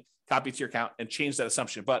modeling, copy it to your account and change that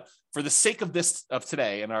assumption. But for the sake of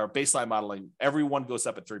today and our baseline modeling, everyone goes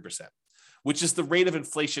up at 3%. Which is the rate of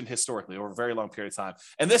inflation historically over a very long period of time.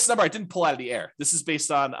 And this number I didn't pull out of the air. This is based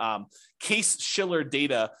on Case-Shiller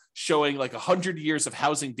data showing like 100 years of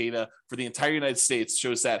housing data for the entire United States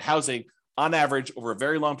shows that housing on average over a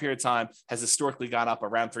very long period of time has historically gone up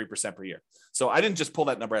around 3% per year. So I didn't just pull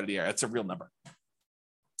that number out of the air. That's a real number.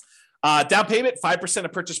 Down payment, 5%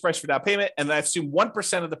 of purchase price for down payment. And then I assume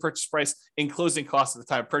 1% of the purchase price in closing costs at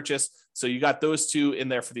the time of purchase. So you got those two in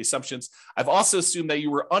there for the assumptions. I've also assumed that you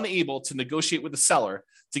were unable to negotiate with the seller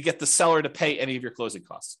to get the seller to pay any of your closing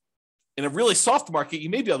costs. In a really soft market, you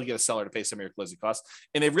may be able to get a seller to pay some of your closing costs.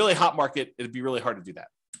 In a really hot market, it'd be really hard to do that.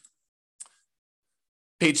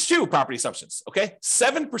 Page 2, property assumptions. Okay.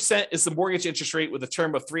 7% is the mortgage interest rate with a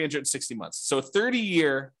term of 360 months. So a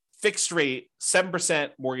 30-year fixed rate,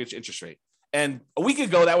 7% mortgage interest rate. And a week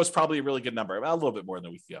ago, that was probably a really good number, a little bit more than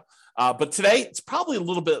a week ago. But today, it's probably a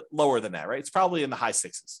little bit lower than that, right? It's probably in the high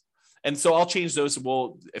 6s. And so I'll change those.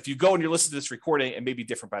 And if you go and you're listening to this recording, it may be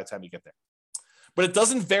different by the time you get there. But it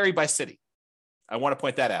doesn't vary by city. I want to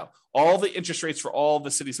point that out. All the interest rates for all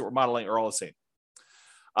the cities that we're modeling are all the same.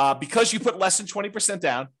 Because you put less than 20%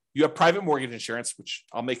 down, you have private mortgage insurance, which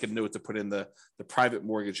I'll make a note to put in the private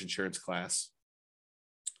mortgage insurance class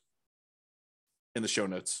in the show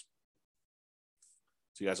notes.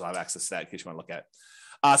 So you guys will have access to that in case you want to look at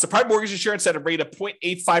it. So private mortgage insurance at a rate of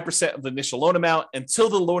 0.85% of the initial loan amount until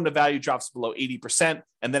the loan to value drops below 80%,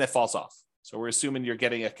 and then it falls off. So we're assuming you're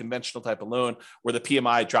getting a conventional type of loan where the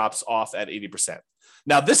PMI drops off at 80%.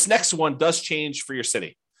 Now, this next one does change for your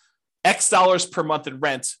city. X dollars per month in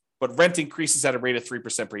rent, but rent increases at a rate of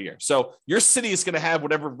 3% per year. So your city is going to have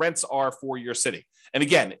whatever rents are for your city. And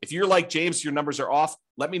again, if you're like James, your numbers are off,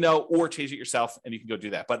 let me know or change it yourself and you can go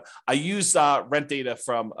do that. But I use rent data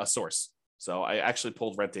from a source. So I actually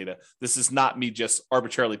pulled rent data. This is not me just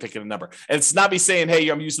arbitrarily picking a number. And it's not me saying, hey,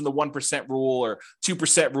 I'm using the 1% rule or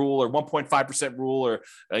 2% rule or 1.5% rule or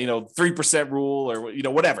 3% rule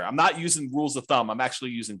or whatever. I'm not using rules of thumb. I'm actually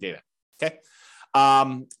using data. Okay.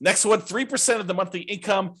 Next one, 3% of the monthly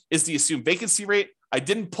income is the assumed vacancy rate. I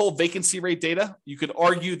didn't pull vacancy rate data. You could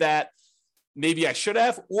argue that maybe I should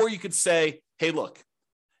have, or you could say, hey, look,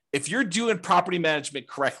 if you're doing property management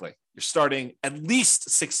correctly, you're starting at least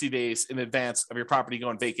 60 days in advance of your property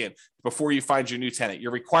going vacant before you find your new tenant.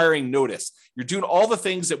 You're requiring notice. You're doing all the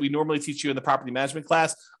things that we normally teach you in the property management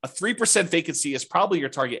class. A 3% vacancy is probably your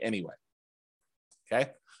target anyway.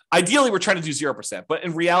 Okay. Ideally, we're trying to do 0%, but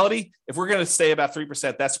in reality, if we're going to stay about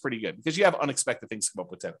 3%, that's pretty good because you have unexpected things come up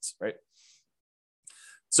with tenants, right?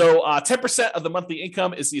 So 10% of the monthly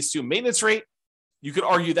income is the assumed maintenance rate. You could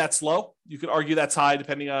argue that's low. You could argue that's high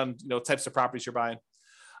depending on types of properties you're buying.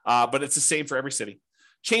 But it's the same for every city.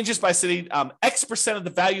 Changes by city, X% of the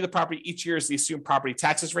value of the property each year is the assumed property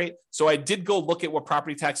taxes rate. So I did go look at what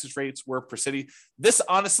property taxes rates were per city. This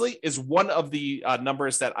honestly is one of the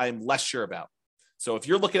numbers that I'm less sure about. So if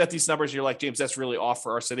you're looking at these numbers and you're like, James, that's really off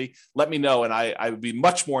for our city, let me know. And I would be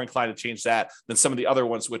much more inclined to change that than some of the other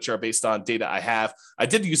ones, which are based on data I have. I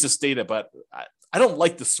did use this data, but I don't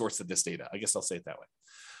like the source of this data. I guess I'll say it that way.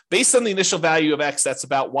 Based on the initial value of X, that's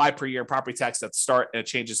about Y per year in property tax at the start, and it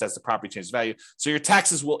changes as the property changes value. So your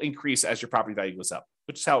taxes will increase as your property value goes up,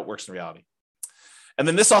 which is how it works in reality. And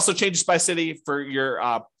then this also changes by city for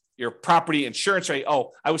your property insurance rate.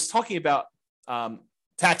 Oh, I was talking about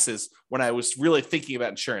taxes when I was really thinking about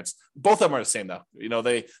insurance. Both of them are the same though.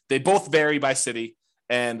 They both vary by city,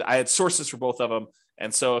 and I had sources for both of them.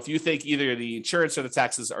 And so if you think either the insurance or the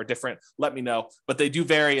taxes are different, let me know. But they do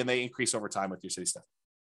vary and they increase over time with your city stuff.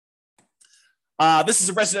 This is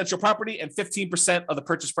a residential property, and 15% of the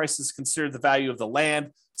purchase price is considered the value of the land.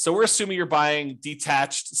 So we're assuming you're buying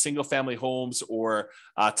detached single-family homes or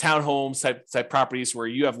townhomes type properties where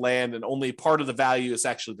you have land and only part of the value is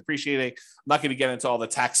actually depreciating. I'm not going to get into all the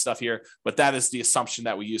tax stuff here, but that is the assumption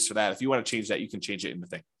that we use for that. If you want to change that, you can change it in the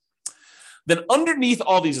thing. Then underneath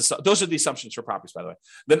all these, those are the assumptions for properties, by the way.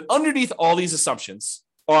 Then underneath all these assumptions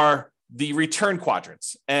are the return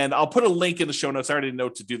quadrants. And I'll put a link in the show notes. I already know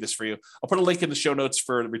to do this for you. I'll put a link in the show notes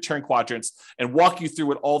for the return quadrants and walk you through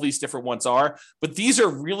what all these different ones are. But these are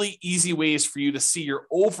really easy ways for you to see your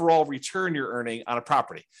overall return you're earning on a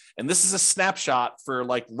property. And this is a snapshot for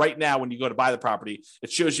like right now when you go to buy the property.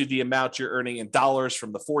 It shows you the amount you're earning in dollars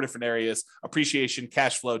from the 4 different areas: appreciation,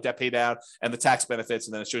 cash flow, debt pay down, and the tax benefits.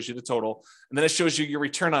 And then it shows you the total. And then it shows you your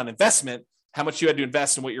return on investment, how much you had to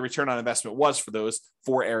invest and what your return on investment was for those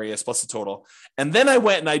 4 areas plus the total. And then I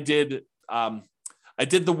went and I did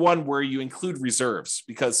the one where you include reserves,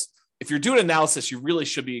 because if you're doing analysis, you really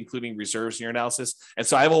should be including reserves in your analysis. And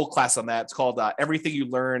so I have a whole class on that. It's called Everything You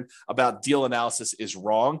Learn About Deal Analysis is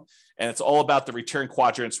Wrong. And it's all about the return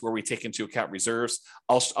quadrants where we take into account reserves.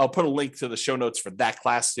 I'll put a link to the show notes for that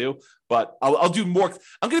class too, but I'll do more.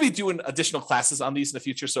 I'm going to be doing additional classes on these in the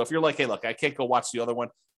future. So if you're like, hey, look, I can't go watch the other one,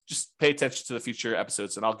 just pay attention to the future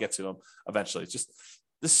episodes and I'll get to them eventually.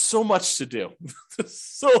 There's so much to do.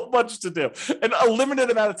 So much to do and a limited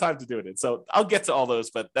amount of time to do it. So I'll get to all those,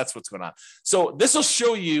 but that's what's going on. So this will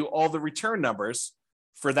show you all the return numbers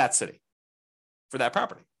for that city, for that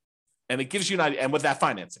property. And it gives you an idea, and with that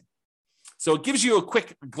financing. So it gives you a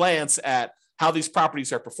quick glance at how these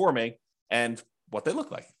properties are performing and what they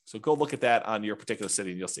look like. So go look at that on your particular city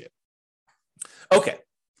and you'll see it. Okay.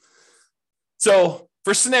 So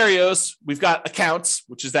for scenarios, we've got accounts,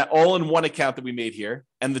 which is that all-in-one account that we made here,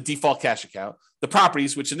 and the default cash account. The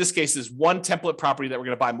properties, which in this case is one template property that we're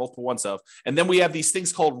going to buy multiple ones of. And then we have these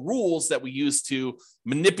things called rules that we use to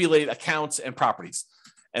manipulate accounts and properties.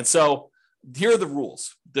 And so here are the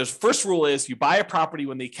rules. The first rule is you buy a property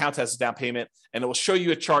when the account has a down payment, and it will show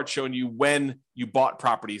you a chart showing you when you bought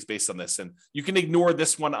properties based on this. And you can ignore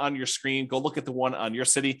this one on your screen. Go look at the one on your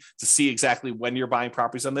city to see exactly when you're buying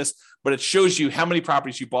properties on this. But it shows you how many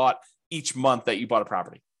properties you bought each month that you bought a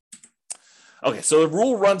property. Okay, so the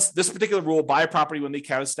rule runs, this particular rule, buy a property when the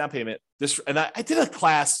account is down payment. And I did a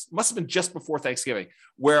class, must have been just before Thanksgiving,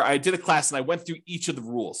 where I did a class and I went through each of the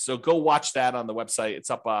rules. So go watch that on the website.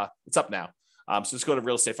 It's up now. So just go to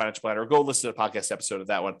Real Estate Financial Planner or go listen to the podcast episode of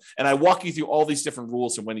that one. And I walk you through all these different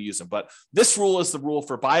rules and when to use them. But this rule is the rule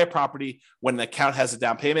for buy a property when the account has a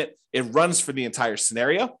down payment. It runs for the entire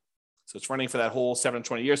scenario. So it's running for that whole 7 to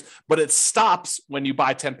 20 years, but it stops when you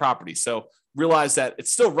buy 10 properties. So realize that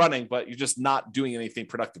it's still running, but you're just not doing anything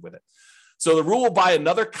productive with it. So the rule will buy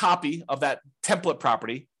another copy of that template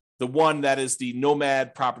property, the one that is the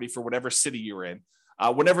Nomad property for whatever city you're in,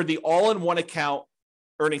 whenever the all-in-one account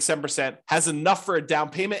earning 7%, has enough for a down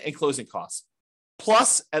payment and closing costs,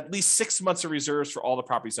 plus at least 6 months of reserves for all the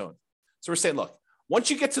properties owned. So we're saying, look, once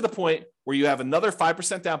you get to the point where you have another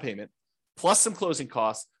 5% down payment, plus some closing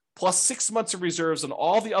costs, plus 6 months of reserves on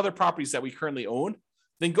all the other properties that we currently own,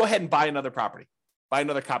 then go ahead and buy another property, buy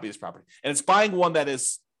another copy of this property. And it's buying one that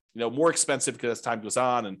is, more expensive because as time goes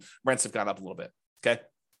on and rents have gone up a little bit. Okay.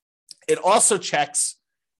 It also checks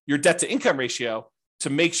your debt to income ratio to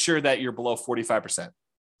make sure that you're below 45%.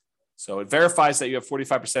 So it verifies that you have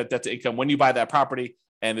 45% debt to income when you buy that property,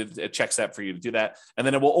 and it checks that for you to do that. And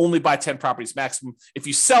then it will only buy 10 properties maximum. If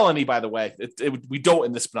you sell any, by the way, we don't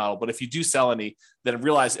in this model, but if you do sell any, then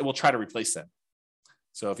realize it will try to replace them.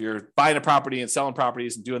 So if you're buying a property and selling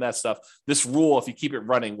properties and doing that stuff, this rule, if you keep it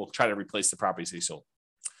running, will try to replace the properties that you sold.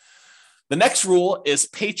 The next rule is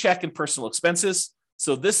paycheck and personal expenses.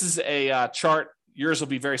 So this is a chart. Yours will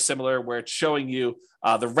be very similar, where it's showing you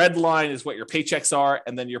the red line is what your paychecks are,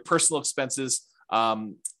 and then your personal expenses,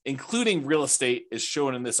 including real estate, is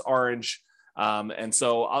shown in this orange. And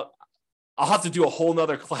so I'll have to do a whole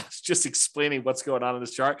nother class just explaining what's going on in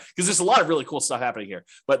this chart, because there's a lot of really cool stuff happening here.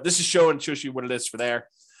 But this is shows you what it is for there.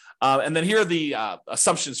 And then here are the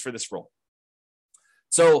assumptions for this rule.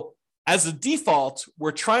 So as a default,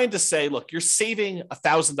 we're trying to say, look, you're saving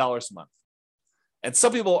 $1,000 a month. And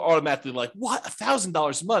some people are automatically like, what,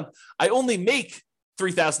 $1,000 a month? I only make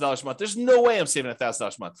 $3,000 a month. There's no way I'm saving $1,000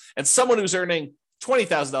 a month. And someone who's earning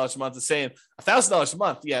 $20,000 a month is saying $1,000 a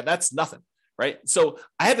month. Yeah, that's nothing, right? So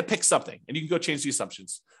I had to pick something, and you can go change the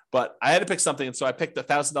assumptions, but I had to pick something. And so I picked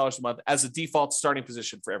 $1,000 a month as a default starting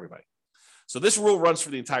position for everybody. So this rule runs for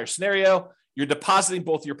the entire scenario. You're depositing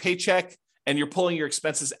both your paycheck and you're pulling your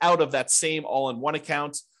expenses out of that same all-in-one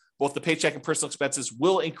account. Both the paycheck and personal expenses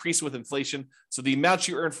will increase with inflation. So the amount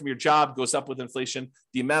you earn from your job goes up with inflation.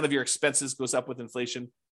 The amount of your expenses goes up with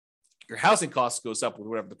inflation. Your housing costs goes up with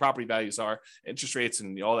whatever the property values are, interest rates,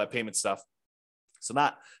 and all that payment stuff. So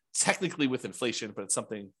not technically with inflation, but it's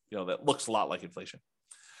something that looks a lot like inflation.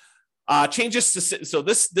 Changes to so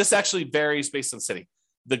this actually varies based on city.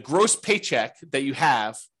 The gross paycheck that you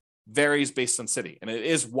have varies based on city. And it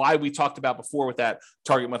is why we talked about before with that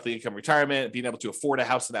target monthly income retirement, being able to afford a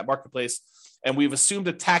house in that marketplace. And we've assumed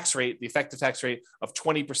a tax rate, the effective tax rate of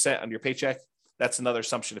 20% on your paycheck. That's another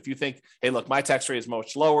assumption. If you think, hey, look, my tax rate is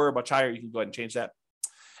much lower, much higher, you can go ahead and change that.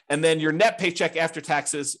 And then your net paycheck after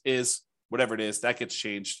taxes is whatever it is. That gets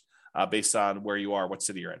changed based on where you are, what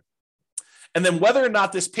city you're in. And then whether or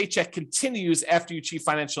not this paycheck continues after you achieve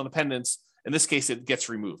financial independence, in this case, it gets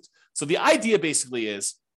removed. So the idea basically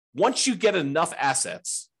is, once you get enough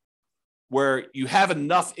assets where you have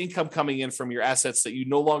enough income coming in from your assets that you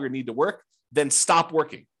no longer need to work, then stop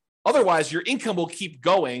working. Otherwise, your income will keep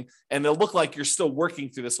going and it'll look like you're still working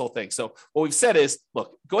through this whole thing. So what we've said is,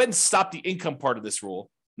 look, go ahead and stop the income part of this rule,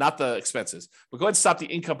 not the expenses, but go ahead and stop the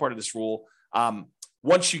income part of this rule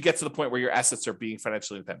once you get to the point where your assets are being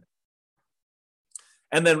financially independent.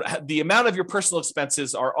 And then the amount of your personal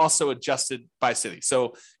expenses are also adjusted by city.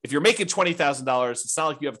 So if you're making $20,000, it's not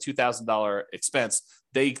like you have a $2,000 expense.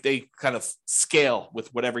 They kind of scale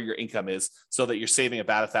with whatever your income is so that you're saving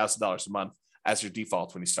about $1,000 a month as your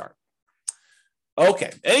default when you start.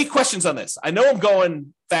 Okay, any questions on this? I know I'm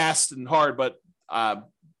going fast and hard, but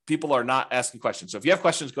people are not asking questions. So if you have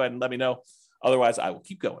questions, go ahead and let me know. Otherwise, I will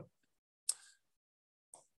keep going.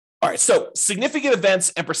 All right, so significant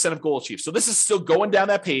events and percent of goal achieved. So this is still going down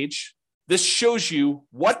that page. This shows you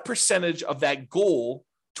what percentage of that goal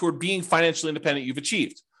toward being financially independent you've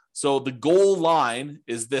achieved. So the goal line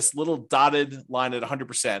is this little dotted line at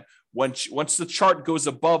 100%. Once the chart goes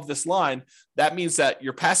above this line, that means that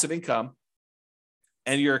your passive income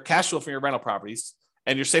and your cash flow from your rental properties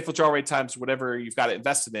and your safe withdrawal rate times whatever you've got it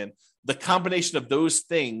invested in, the combination of those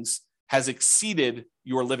things has exceeded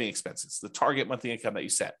your living expenses, the target monthly income that you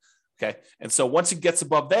set. Okay. And so once it gets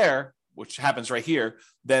above there, which happens right here,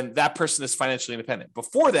 then that person is financially independent.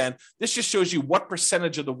 Before then, this just shows you what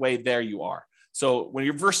percentage of the way there you are. So when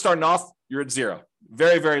you're first starting off, you're at zero,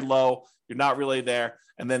 very, very low. You're not really there.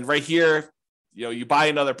 And then right here, you buy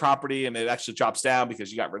another property and it actually drops down because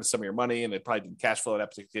you got rid of some of your money and it probably didn't cash flow in that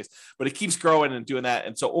particular case, but it keeps growing and doing that.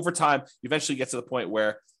 And so over time, you eventually get to the point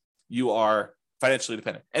where you are financially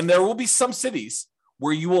independent. And there will be some cities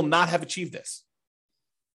where you will not have achieved this.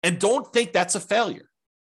 And don't think that's a failure.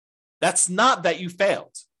 That's not that you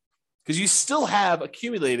failed, because you still have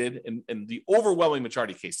accumulated in the overwhelming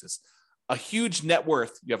majority of cases, a huge net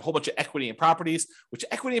worth. You have a whole bunch of equity in properties, which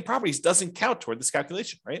equity in properties doesn't count toward this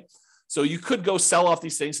calculation, right? So you could go sell off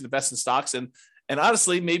these things and invest in stocks. And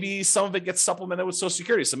honestly, maybe some of it gets supplemented with Social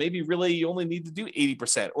Security. So maybe really you only need to do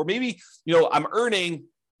 80%, or maybe, I'm earning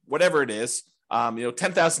whatever it is,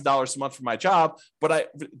 $10,000 a month for my job,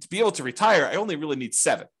 but to be able to retire, I only really need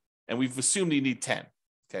 7. And we've assumed you need 10.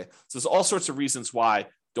 Okay. So there's all sorts of reasons why.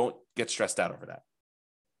 Don't get stressed out over that.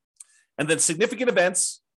 And then significant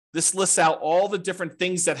events. This lists out all the different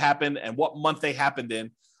things that happened and what month they happened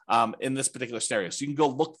in this particular scenario. So you can go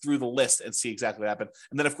look through the list and see exactly what happened.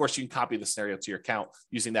 And then, of course, you can copy the scenario to your account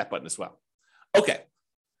using that button as well. Okay.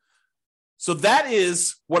 So that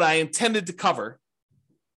is what I intended to cover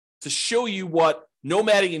to show you what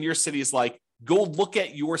nomading in your city is like. Go look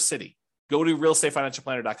at your city. Go to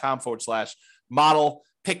realestatefinancialplanner.com/model.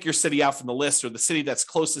 Pick your city out from the list or the city that's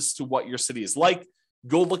closest to what your city is like.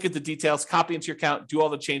 Go look at the details, copy into your account, do all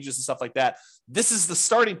the changes and stuff like that. This is the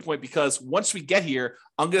starting point because once we get here,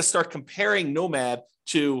 I'm going to start comparing Nomad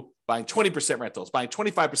to buying 20% rentals, buying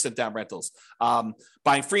 25% down rentals,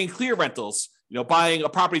 buying free and clear rentals, buying a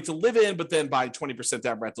property to live in, but then buying 20%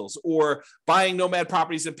 down rentals, or buying Nomad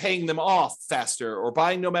properties and paying them off faster, or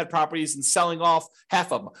buying Nomad properties and selling off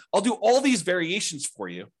half of them. I'll do all these variations for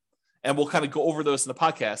you, and we'll kind of go over those in the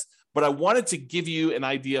podcast. But I wanted to give you an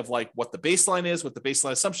idea of like what the baseline is, what the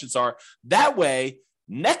baseline assumptions are. That way,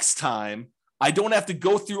 next time, I don't have to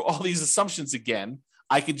go through all these assumptions again.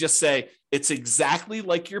 I can just say it's exactly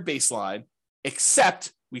like your baseline,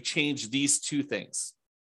 except we change these 2 things.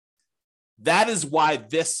 That is why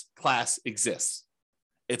this class exists.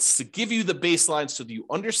 It's to give you the baseline so that you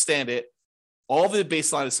understand it, all the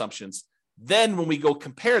baseline assumptions. Then when we go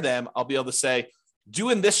compare them, I'll be able to say,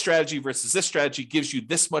 doing this strategy versus this strategy gives you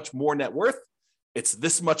this much more net worth. It's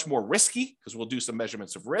this much more risky because we'll do some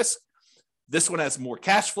measurements of risk. This one has more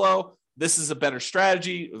cash flow. This is a better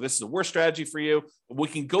strategy. Or this is a worse strategy for you. We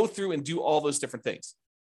can go through and do all those different things.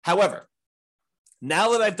 However,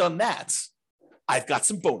 now that I've done that, I've got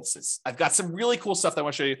some bonuses. I've got some really cool stuff that I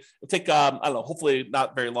want to show you. It'll take, hopefully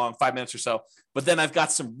not very long, 5 minutes or so. But then I've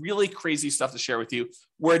got some really crazy stuff to share with you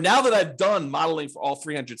where now that I've done modeling for all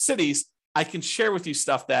 300 cities, I can share with you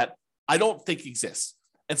stuff that I don't think exists.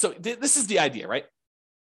 And so this is the idea, right?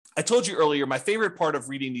 I told you earlier, my favorite part of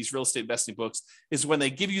reading these real estate investing books is when they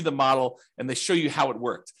give you the model and they show you how it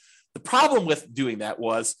worked. The problem with doing that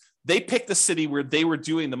was they picked the city where they were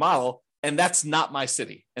doing the model, and that's not my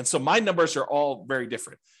city. And so my numbers are all very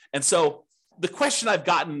different. And so the question I've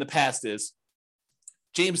gotten in the past is,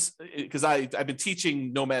 James, because I've been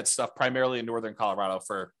teaching Nomad stuff primarily in Northern Colorado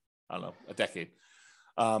for, a decade.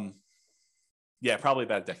 Probably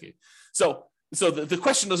about a decade. So the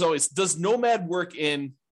question is always, does Nomad work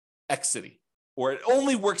in X city? Or it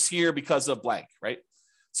only works here because of blank, right?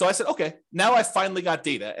 So I said, okay, now I finally got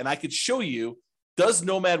data and I could show you, does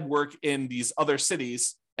Nomad work in these other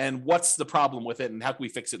cities and what's the problem with it and how can we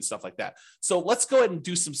fix it and stuff like that. So let's go ahead and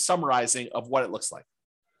do some summarizing of what it looks like.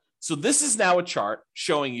 So this is now a chart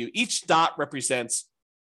showing you each dot represents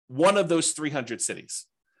one of those 300 cities.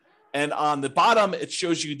 And on the bottom, it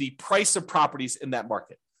shows you the price of properties in that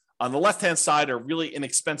market. On the left-hand side are really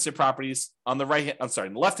inexpensive properties. On the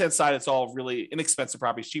left-hand side, it's all really inexpensive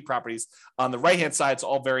properties, cheap properties. On the right-hand side, it's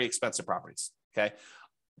all very expensive properties, okay?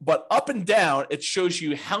 But up and down, it shows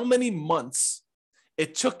you how many months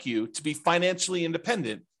it took you to be financially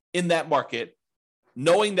independent in that market,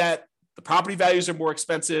 knowing that the property values are more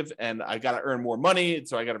expensive and I got to earn more money,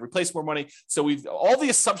 so I got to replace more money. So all the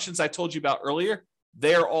assumptions I told you about earlier,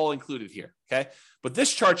 they're all included here, okay? But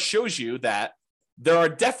this chart shows you that there are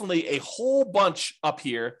definitely a whole bunch up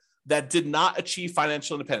here that did not achieve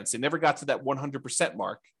financial independence. They never got to that 100%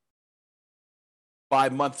 mark by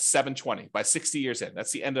month 720, by 60 years in.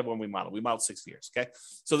 That's the end of when we modeled. We modeled 60 years, okay?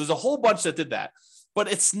 So there's a whole bunch that did that. But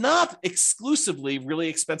it's not exclusively really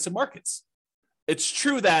expensive markets. It's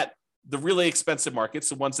true that the really expensive markets,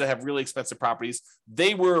 the ones that have really expensive properties,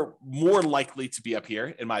 they were more likely to be up here,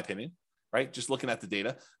 in my opinion. Right? Just looking at the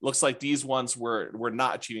data, looks like these ones were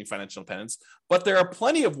not achieving financial independence, but there are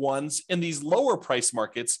plenty of ones in these lower price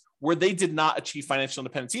markets where they did not achieve financial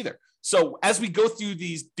independence either. So as we go through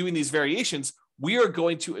doing these variations, we are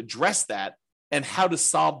going to address that and how to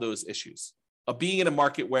solve those issues of being in a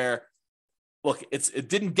market where, look, it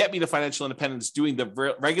didn't get me to financial independence doing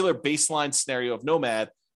the regular baseline scenario of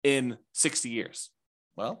Nomad in 60 years.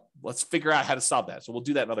 Well, let's figure out how to solve that. So we'll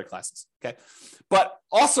do that in other classes, okay? But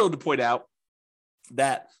also to point out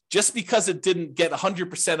that just because it didn't get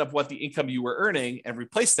 100% of what the income you were earning and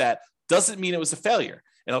replace that doesn't mean it was a failure.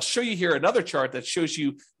 And I'll show you here another chart that shows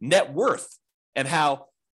you net worth and how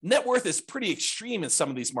net worth is pretty extreme in some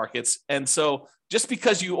of these markets. And so just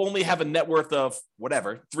because you only have a net worth of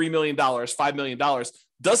whatever, $3 million, $5 million,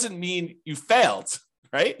 doesn't mean you failed,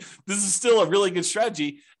 right? This is still a really good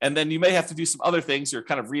strategy. And then you may have to do some other things or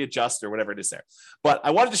kind of readjust or whatever it is there. But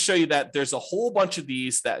I wanted to show you that there's a whole bunch of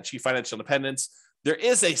these that achieve financial independence. There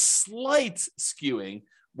is a slight skewing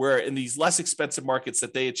where in these less expensive markets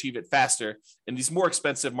that they achieve it faster. In these more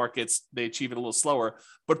expensive markets, they achieve it a little slower.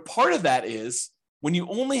 But part of that is when you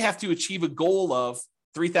only have to achieve a goal of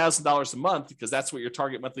 $3,000 a month, because that's what your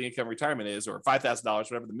target monthly income retirement is, or $5,000,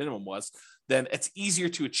 whatever the minimum was, then it's easier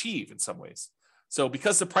to achieve in some ways. So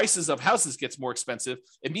because the prices of houses gets more expensive,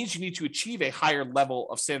 it means you need to achieve a higher level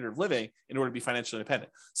of standard of living in order to be financially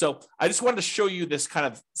independent. So I just wanted to show you this kind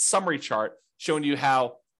of summary chart showing you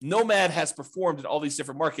how Nomad has performed in all these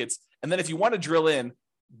different markets. And then if you want to drill in,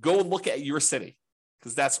 go look at your city,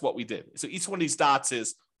 because that's what we did. So each one of these dots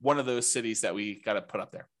is one of those cities that we got to put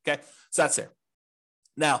up there. Okay, so that's there.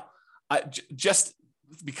 Now, just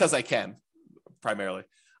because I can, primarily,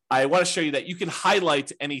 I want to show you that you can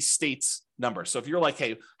highlight any state's number. So if you're like,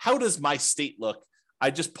 hey, how does my state look? I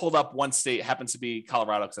just pulled up one state, it happens to be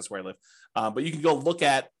Colorado because that's where I live. But you can go look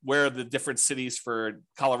at where the different cities for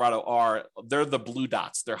Colorado are. They're the blue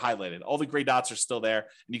dots. They're highlighted. All the gray dots are still there,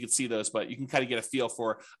 and you can see those, but you can kind of get a feel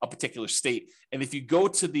for a particular state. And if you go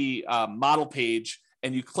to the model page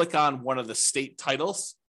and you click on one of the state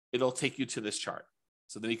titles, it'll take you to this chart.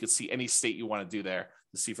 So then you can see any state you want to do there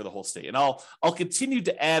to see for the whole state. And I'll continue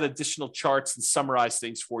to add additional charts and summarize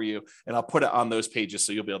things for you, and I'll put it on those pages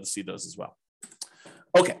so you'll be able to see those as well.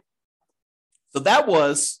 Okay, so that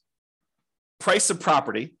was price of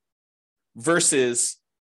property versus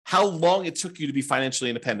how long it took you to be financially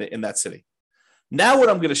independent in that city. Now what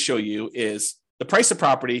I'm going to show you is the price of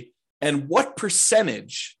property and what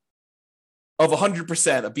percentage of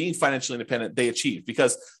 100% of being financially independent they achieved.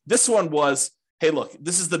 Because this one was, hey, look,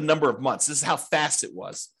 this is the number of months. This is how fast it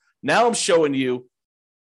was. Now I'm showing you,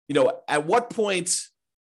 at what point,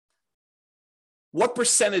 what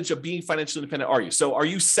percentage of being financially independent are you? So are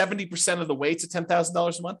you 70% of the way to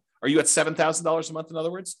 $10,000 a month? Are you at $7,000 a month, in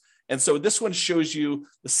other words? And so this one shows you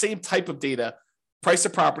the same type of data, price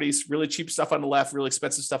of properties, really cheap stuff on the left, really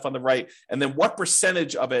expensive stuff on the right, and then what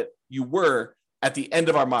percentage of it you were at the end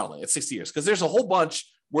of our modeling at 60 years. Because there's a whole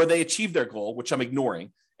bunch where they achieved their goal, which I'm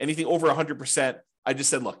ignoring. Anything over 100%, I just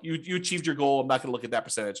said, look, you achieved your goal. I'm not going to look at that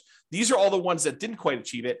percentage. These are all the ones that didn't quite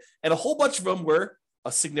achieve it. And a whole bunch of them were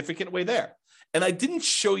a significant way there. And I didn't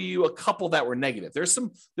show you a couple that were negative. There's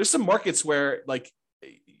some markets where, like,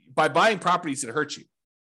 by buying properties, it hurts you,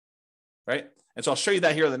 right? And so I'll show you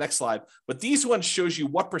that here on the next slide. But these ones shows you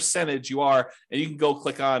what percentage you are, and you can go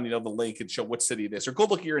click on the link and show what city it is, or go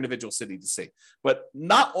look at your individual city to see. But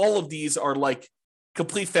not all of these are like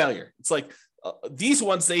complete failure. It's like these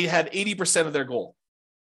ones, they had 80% of their goal.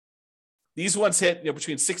 These ones hit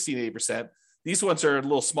between 60 and 80%. These ones are a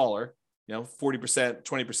little smaller, 40%,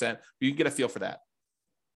 20%, but you can get a feel for that.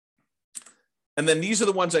 And then these are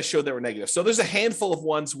the ones I showed that were negative. So there's a handful of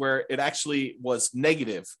ones where it actually was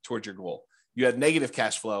negative towards your goal. You had negative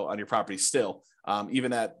cash flow on your property still,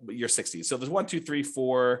 even at year 60. So there's 1, 2, 3,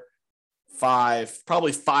 4, 5,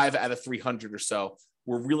 probably 5 out of 300 or so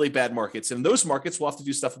were really bad markets. And those markets we'll have to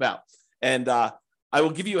do stuff about. And I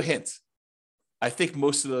will give you a hint. I think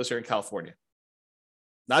most of those are in California.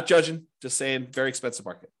 Not judging, just saying very expensive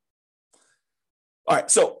market. All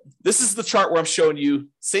right, so this is the chart where I'm showing you,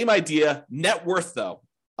 same idea, net worth though,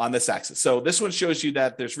 on this axis. So this one shows you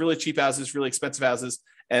that there's really cheap houses, really expensive houses,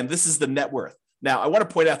 and this is the net worth. Now, I want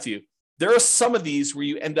to point out to you, there are some of these where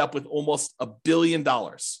you end up with almost $1 billion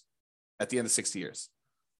at the end of 60 years.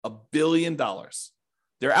 $1 billion.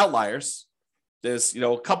 They're outliers. There's,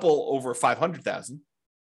 a couple over 500,000.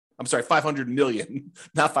 I'm sorry, 500 million,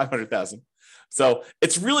 not 500,000. So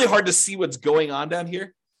it's really hard to see what's going on down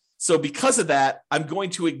here. So because of that, I'm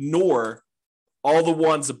going to ignore all the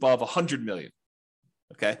ones above 100 million.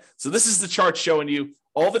 Okay. So this is the chart showing you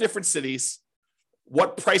all the different cities,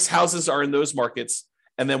 what price houses are in those markets,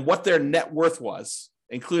 and then what their net worth was,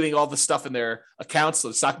 including all the stuff in their accounts, so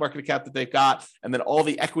the stock market account that they've got, and then all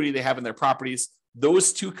the equity they have in their properties.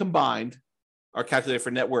 Those two combined are calculated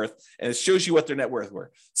for net worth, and it shows you what their net worth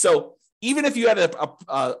were. So even if you had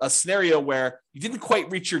a scenario where you didn't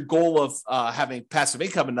quite reach your goal of having passive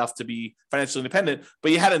income enough to be financially independent,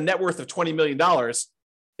 but you had a net worth of $20 million,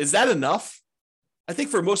 is that enough? I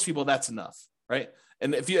think for most people, that's enough, right?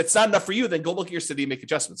 And if it's not enough for you, then go look at your city and make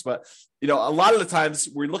adjustments. But, a lot of the times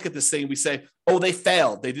we look at this thing, we say, oh, they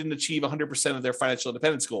failed. They didn't achieve 100% of their financial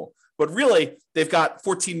independence goal. But really, they've got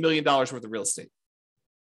 $14 million worth of real estate.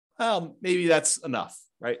 Well, maybe that's enough,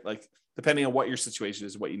 right? Like, depending on what your situation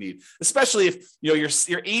is, what you need, especially if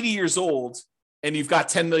you're 80 years old and you've got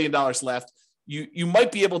 $10 million left. you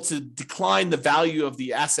might be able to decline the value of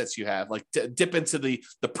the assets you have, like to dip into the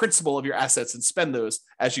principal of your assets and spend those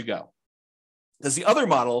as you go. Because the other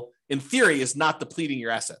model, in theory, is not depleting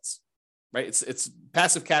your assets, right? It's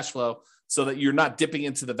passive cash flow so that you're not dipping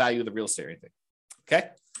into the value of the real estate or anything. Okay.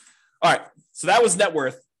 All right. So that was net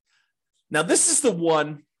worth. Now, this is the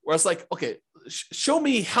one where I was like, okay, show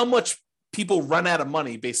me how much people run out of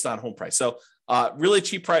money based on home price. So really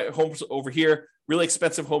cheap homes over here, really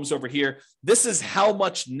expensive homes over here. This is how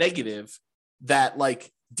much negative that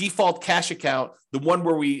like default cash account, the one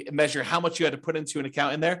where we measure how much you had to put into an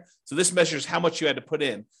account in there. So this measures how much you had to put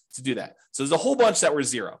in to do that. So there's a whole bunch that were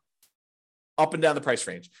zero up and down the price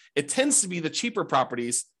range. It tends to be the cheaper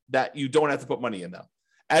properties that you don't have to put money in though.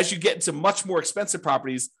 As you get into much more expensive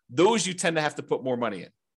properties, those you tend to have to put more money in.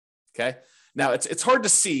 Okay. Now it's hard to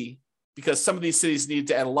see because some of these cities need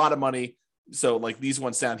to add a lot of money. So like these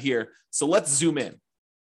ones down here. So let's zoom in.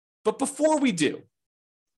 But before we do,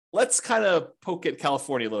 let's kind of poke at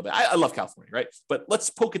California a little bit. I love California, right? But let's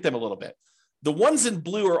poke at them a little bit. The ones in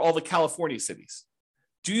blue are all the California cities.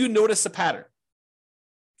 Do you notice a pattern?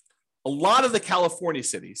 A lot of the California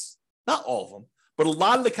cities, not all of them, but a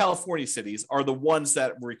lot of the California cities are the ones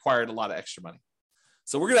that required a lot of extra money.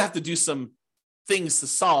 So we're going to have to do some things to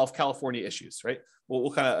solve California issues, right?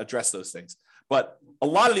 We'll kind of address those things. But a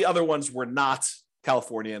lot of the other ones were not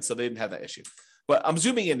California, and so they didn't have that issue. But I'm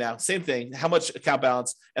zooming in now, same thing, how much account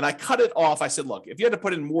balance, and I cut it off. I said, look, if you had to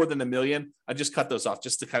put in more than $1 million, I just cut those off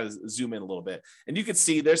just to kind of zoom in a little bit. And you can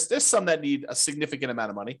see there's some that need a significant amount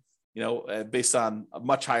of money, based on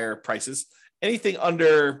much higher prices. Anything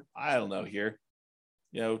under, I don't know here,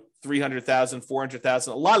 300,000,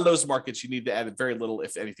 400,000, a lot of those markets you need to add very little,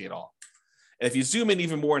 if anything at all. And if you zoom in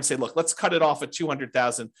even more and say, look, let's cut it off at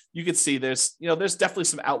 200,000, you can see there's definitely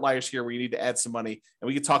some outliers here where you need to add some money. And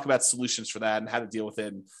we can talk about solutions for that and how to deal with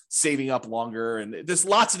it and saving up longer. And there's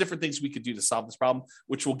lots of different things we could do to solve this problem,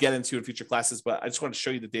 which we'll get into in future classes. But I just want to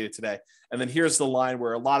show you the data today. And then here's the line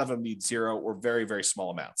where a lot of them need zero or very, very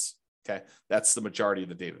small amounts. Okay. That's the majority of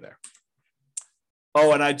the data there.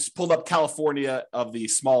 Oh, and I just pulled up California of the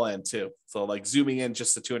small end too. So like zooming in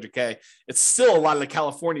just to 200K, it's still a lot of the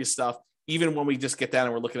California stuff, even when we just get down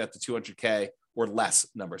and we're looking at the 200K or less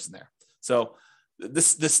numbers in there. So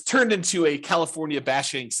this turned into a California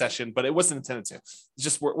bashing session, but it wasn't intended to. It's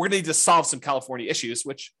just we're going to need to solve some California issues,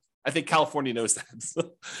 which I think California knows that.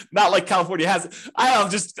 Not like California has it.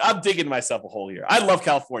 I'm digging myself a hole here. I love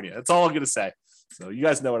California. That's all I'm going to say. So you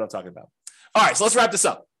guys know what I'm talking about. All right, so let's wrap this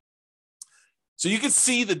up. So you can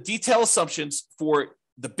see the detailed assumptions for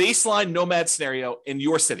the baseline Nomad scenario in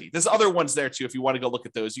your city. There's other ones there too. If you want to go look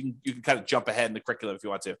at those, you can kind of jump ahead in the curriculum if you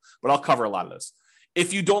want to, but I'll cover a lot of those.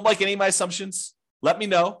 If you don't like any of my assumptions, let me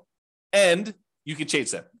know and you can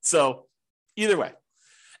change them. So either way.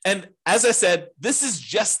 And as I said, this is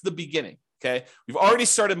just the beginning. Okay. We've already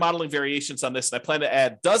started modeling variations on this, and I plan to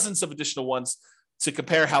add dozens of additional ones to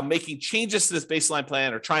compare how making changes to this baseline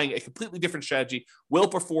plan or trying a completely different strategy will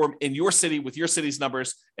perform in your city with your city's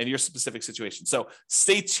numbers and your specific situation. So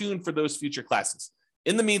stay tuned for those future classes.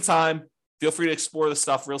 In the meantime, feel free to explore the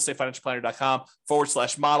stuff,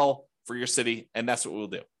 realestateFinancialPlanner.com/model for your city. And that's what we'll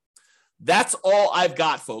do. That's all I've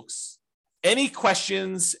got, folks. Any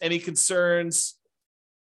questions, any concerns?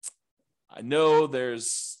 I know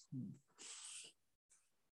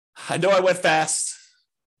I went fast.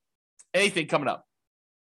 Anything coming up?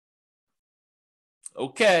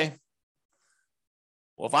 Okay.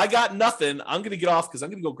 Well, if I got nothing, I'm going to get off because I'm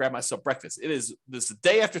going to go grab myself breakfast. This is the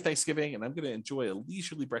day after Thanksgiving, and I'm going to enjoy a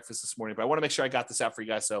leisurely breakfast this morning. But I want to make sure I got this out for you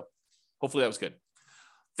guys. So hopefully that was good.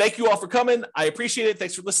 Thank you all for coming. I appreciate it.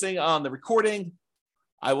 Thanks for listening on the recording.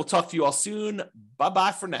 I will talk to you all soon.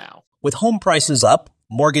 Bye-bye for now. With home prices up,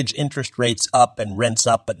 mortgage interest rates up, and rents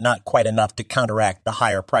up, but not quite enough to counteract the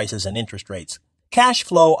higher prices and interest rates, cash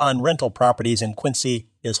flow on rental properties in Quincy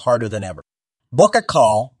is harder than ever. Book a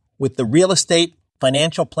call with the Real Estate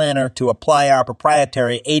Financial Planner to apply our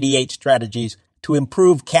proprietary 88 strategies to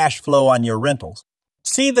improve cash flow on your rentals.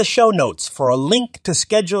 See the show notes for a link to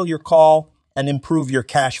schedule your call and improve your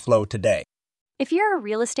cash flow today. If you're a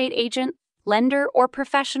real estate agent, lender, or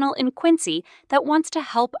professional in Quincy that wants to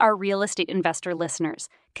help our real estate investor listeners,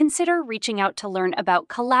 consider reaching out to learn about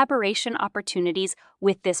collaboration opportunities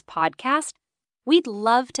with this podcast. We'd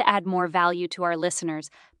love to add more value to our listeners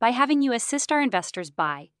by having you assist our investors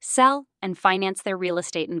buy, sell, and finance their real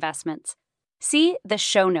estate investments. See the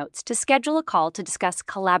show notes to schedule a call to discuss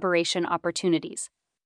collaboration opportunities.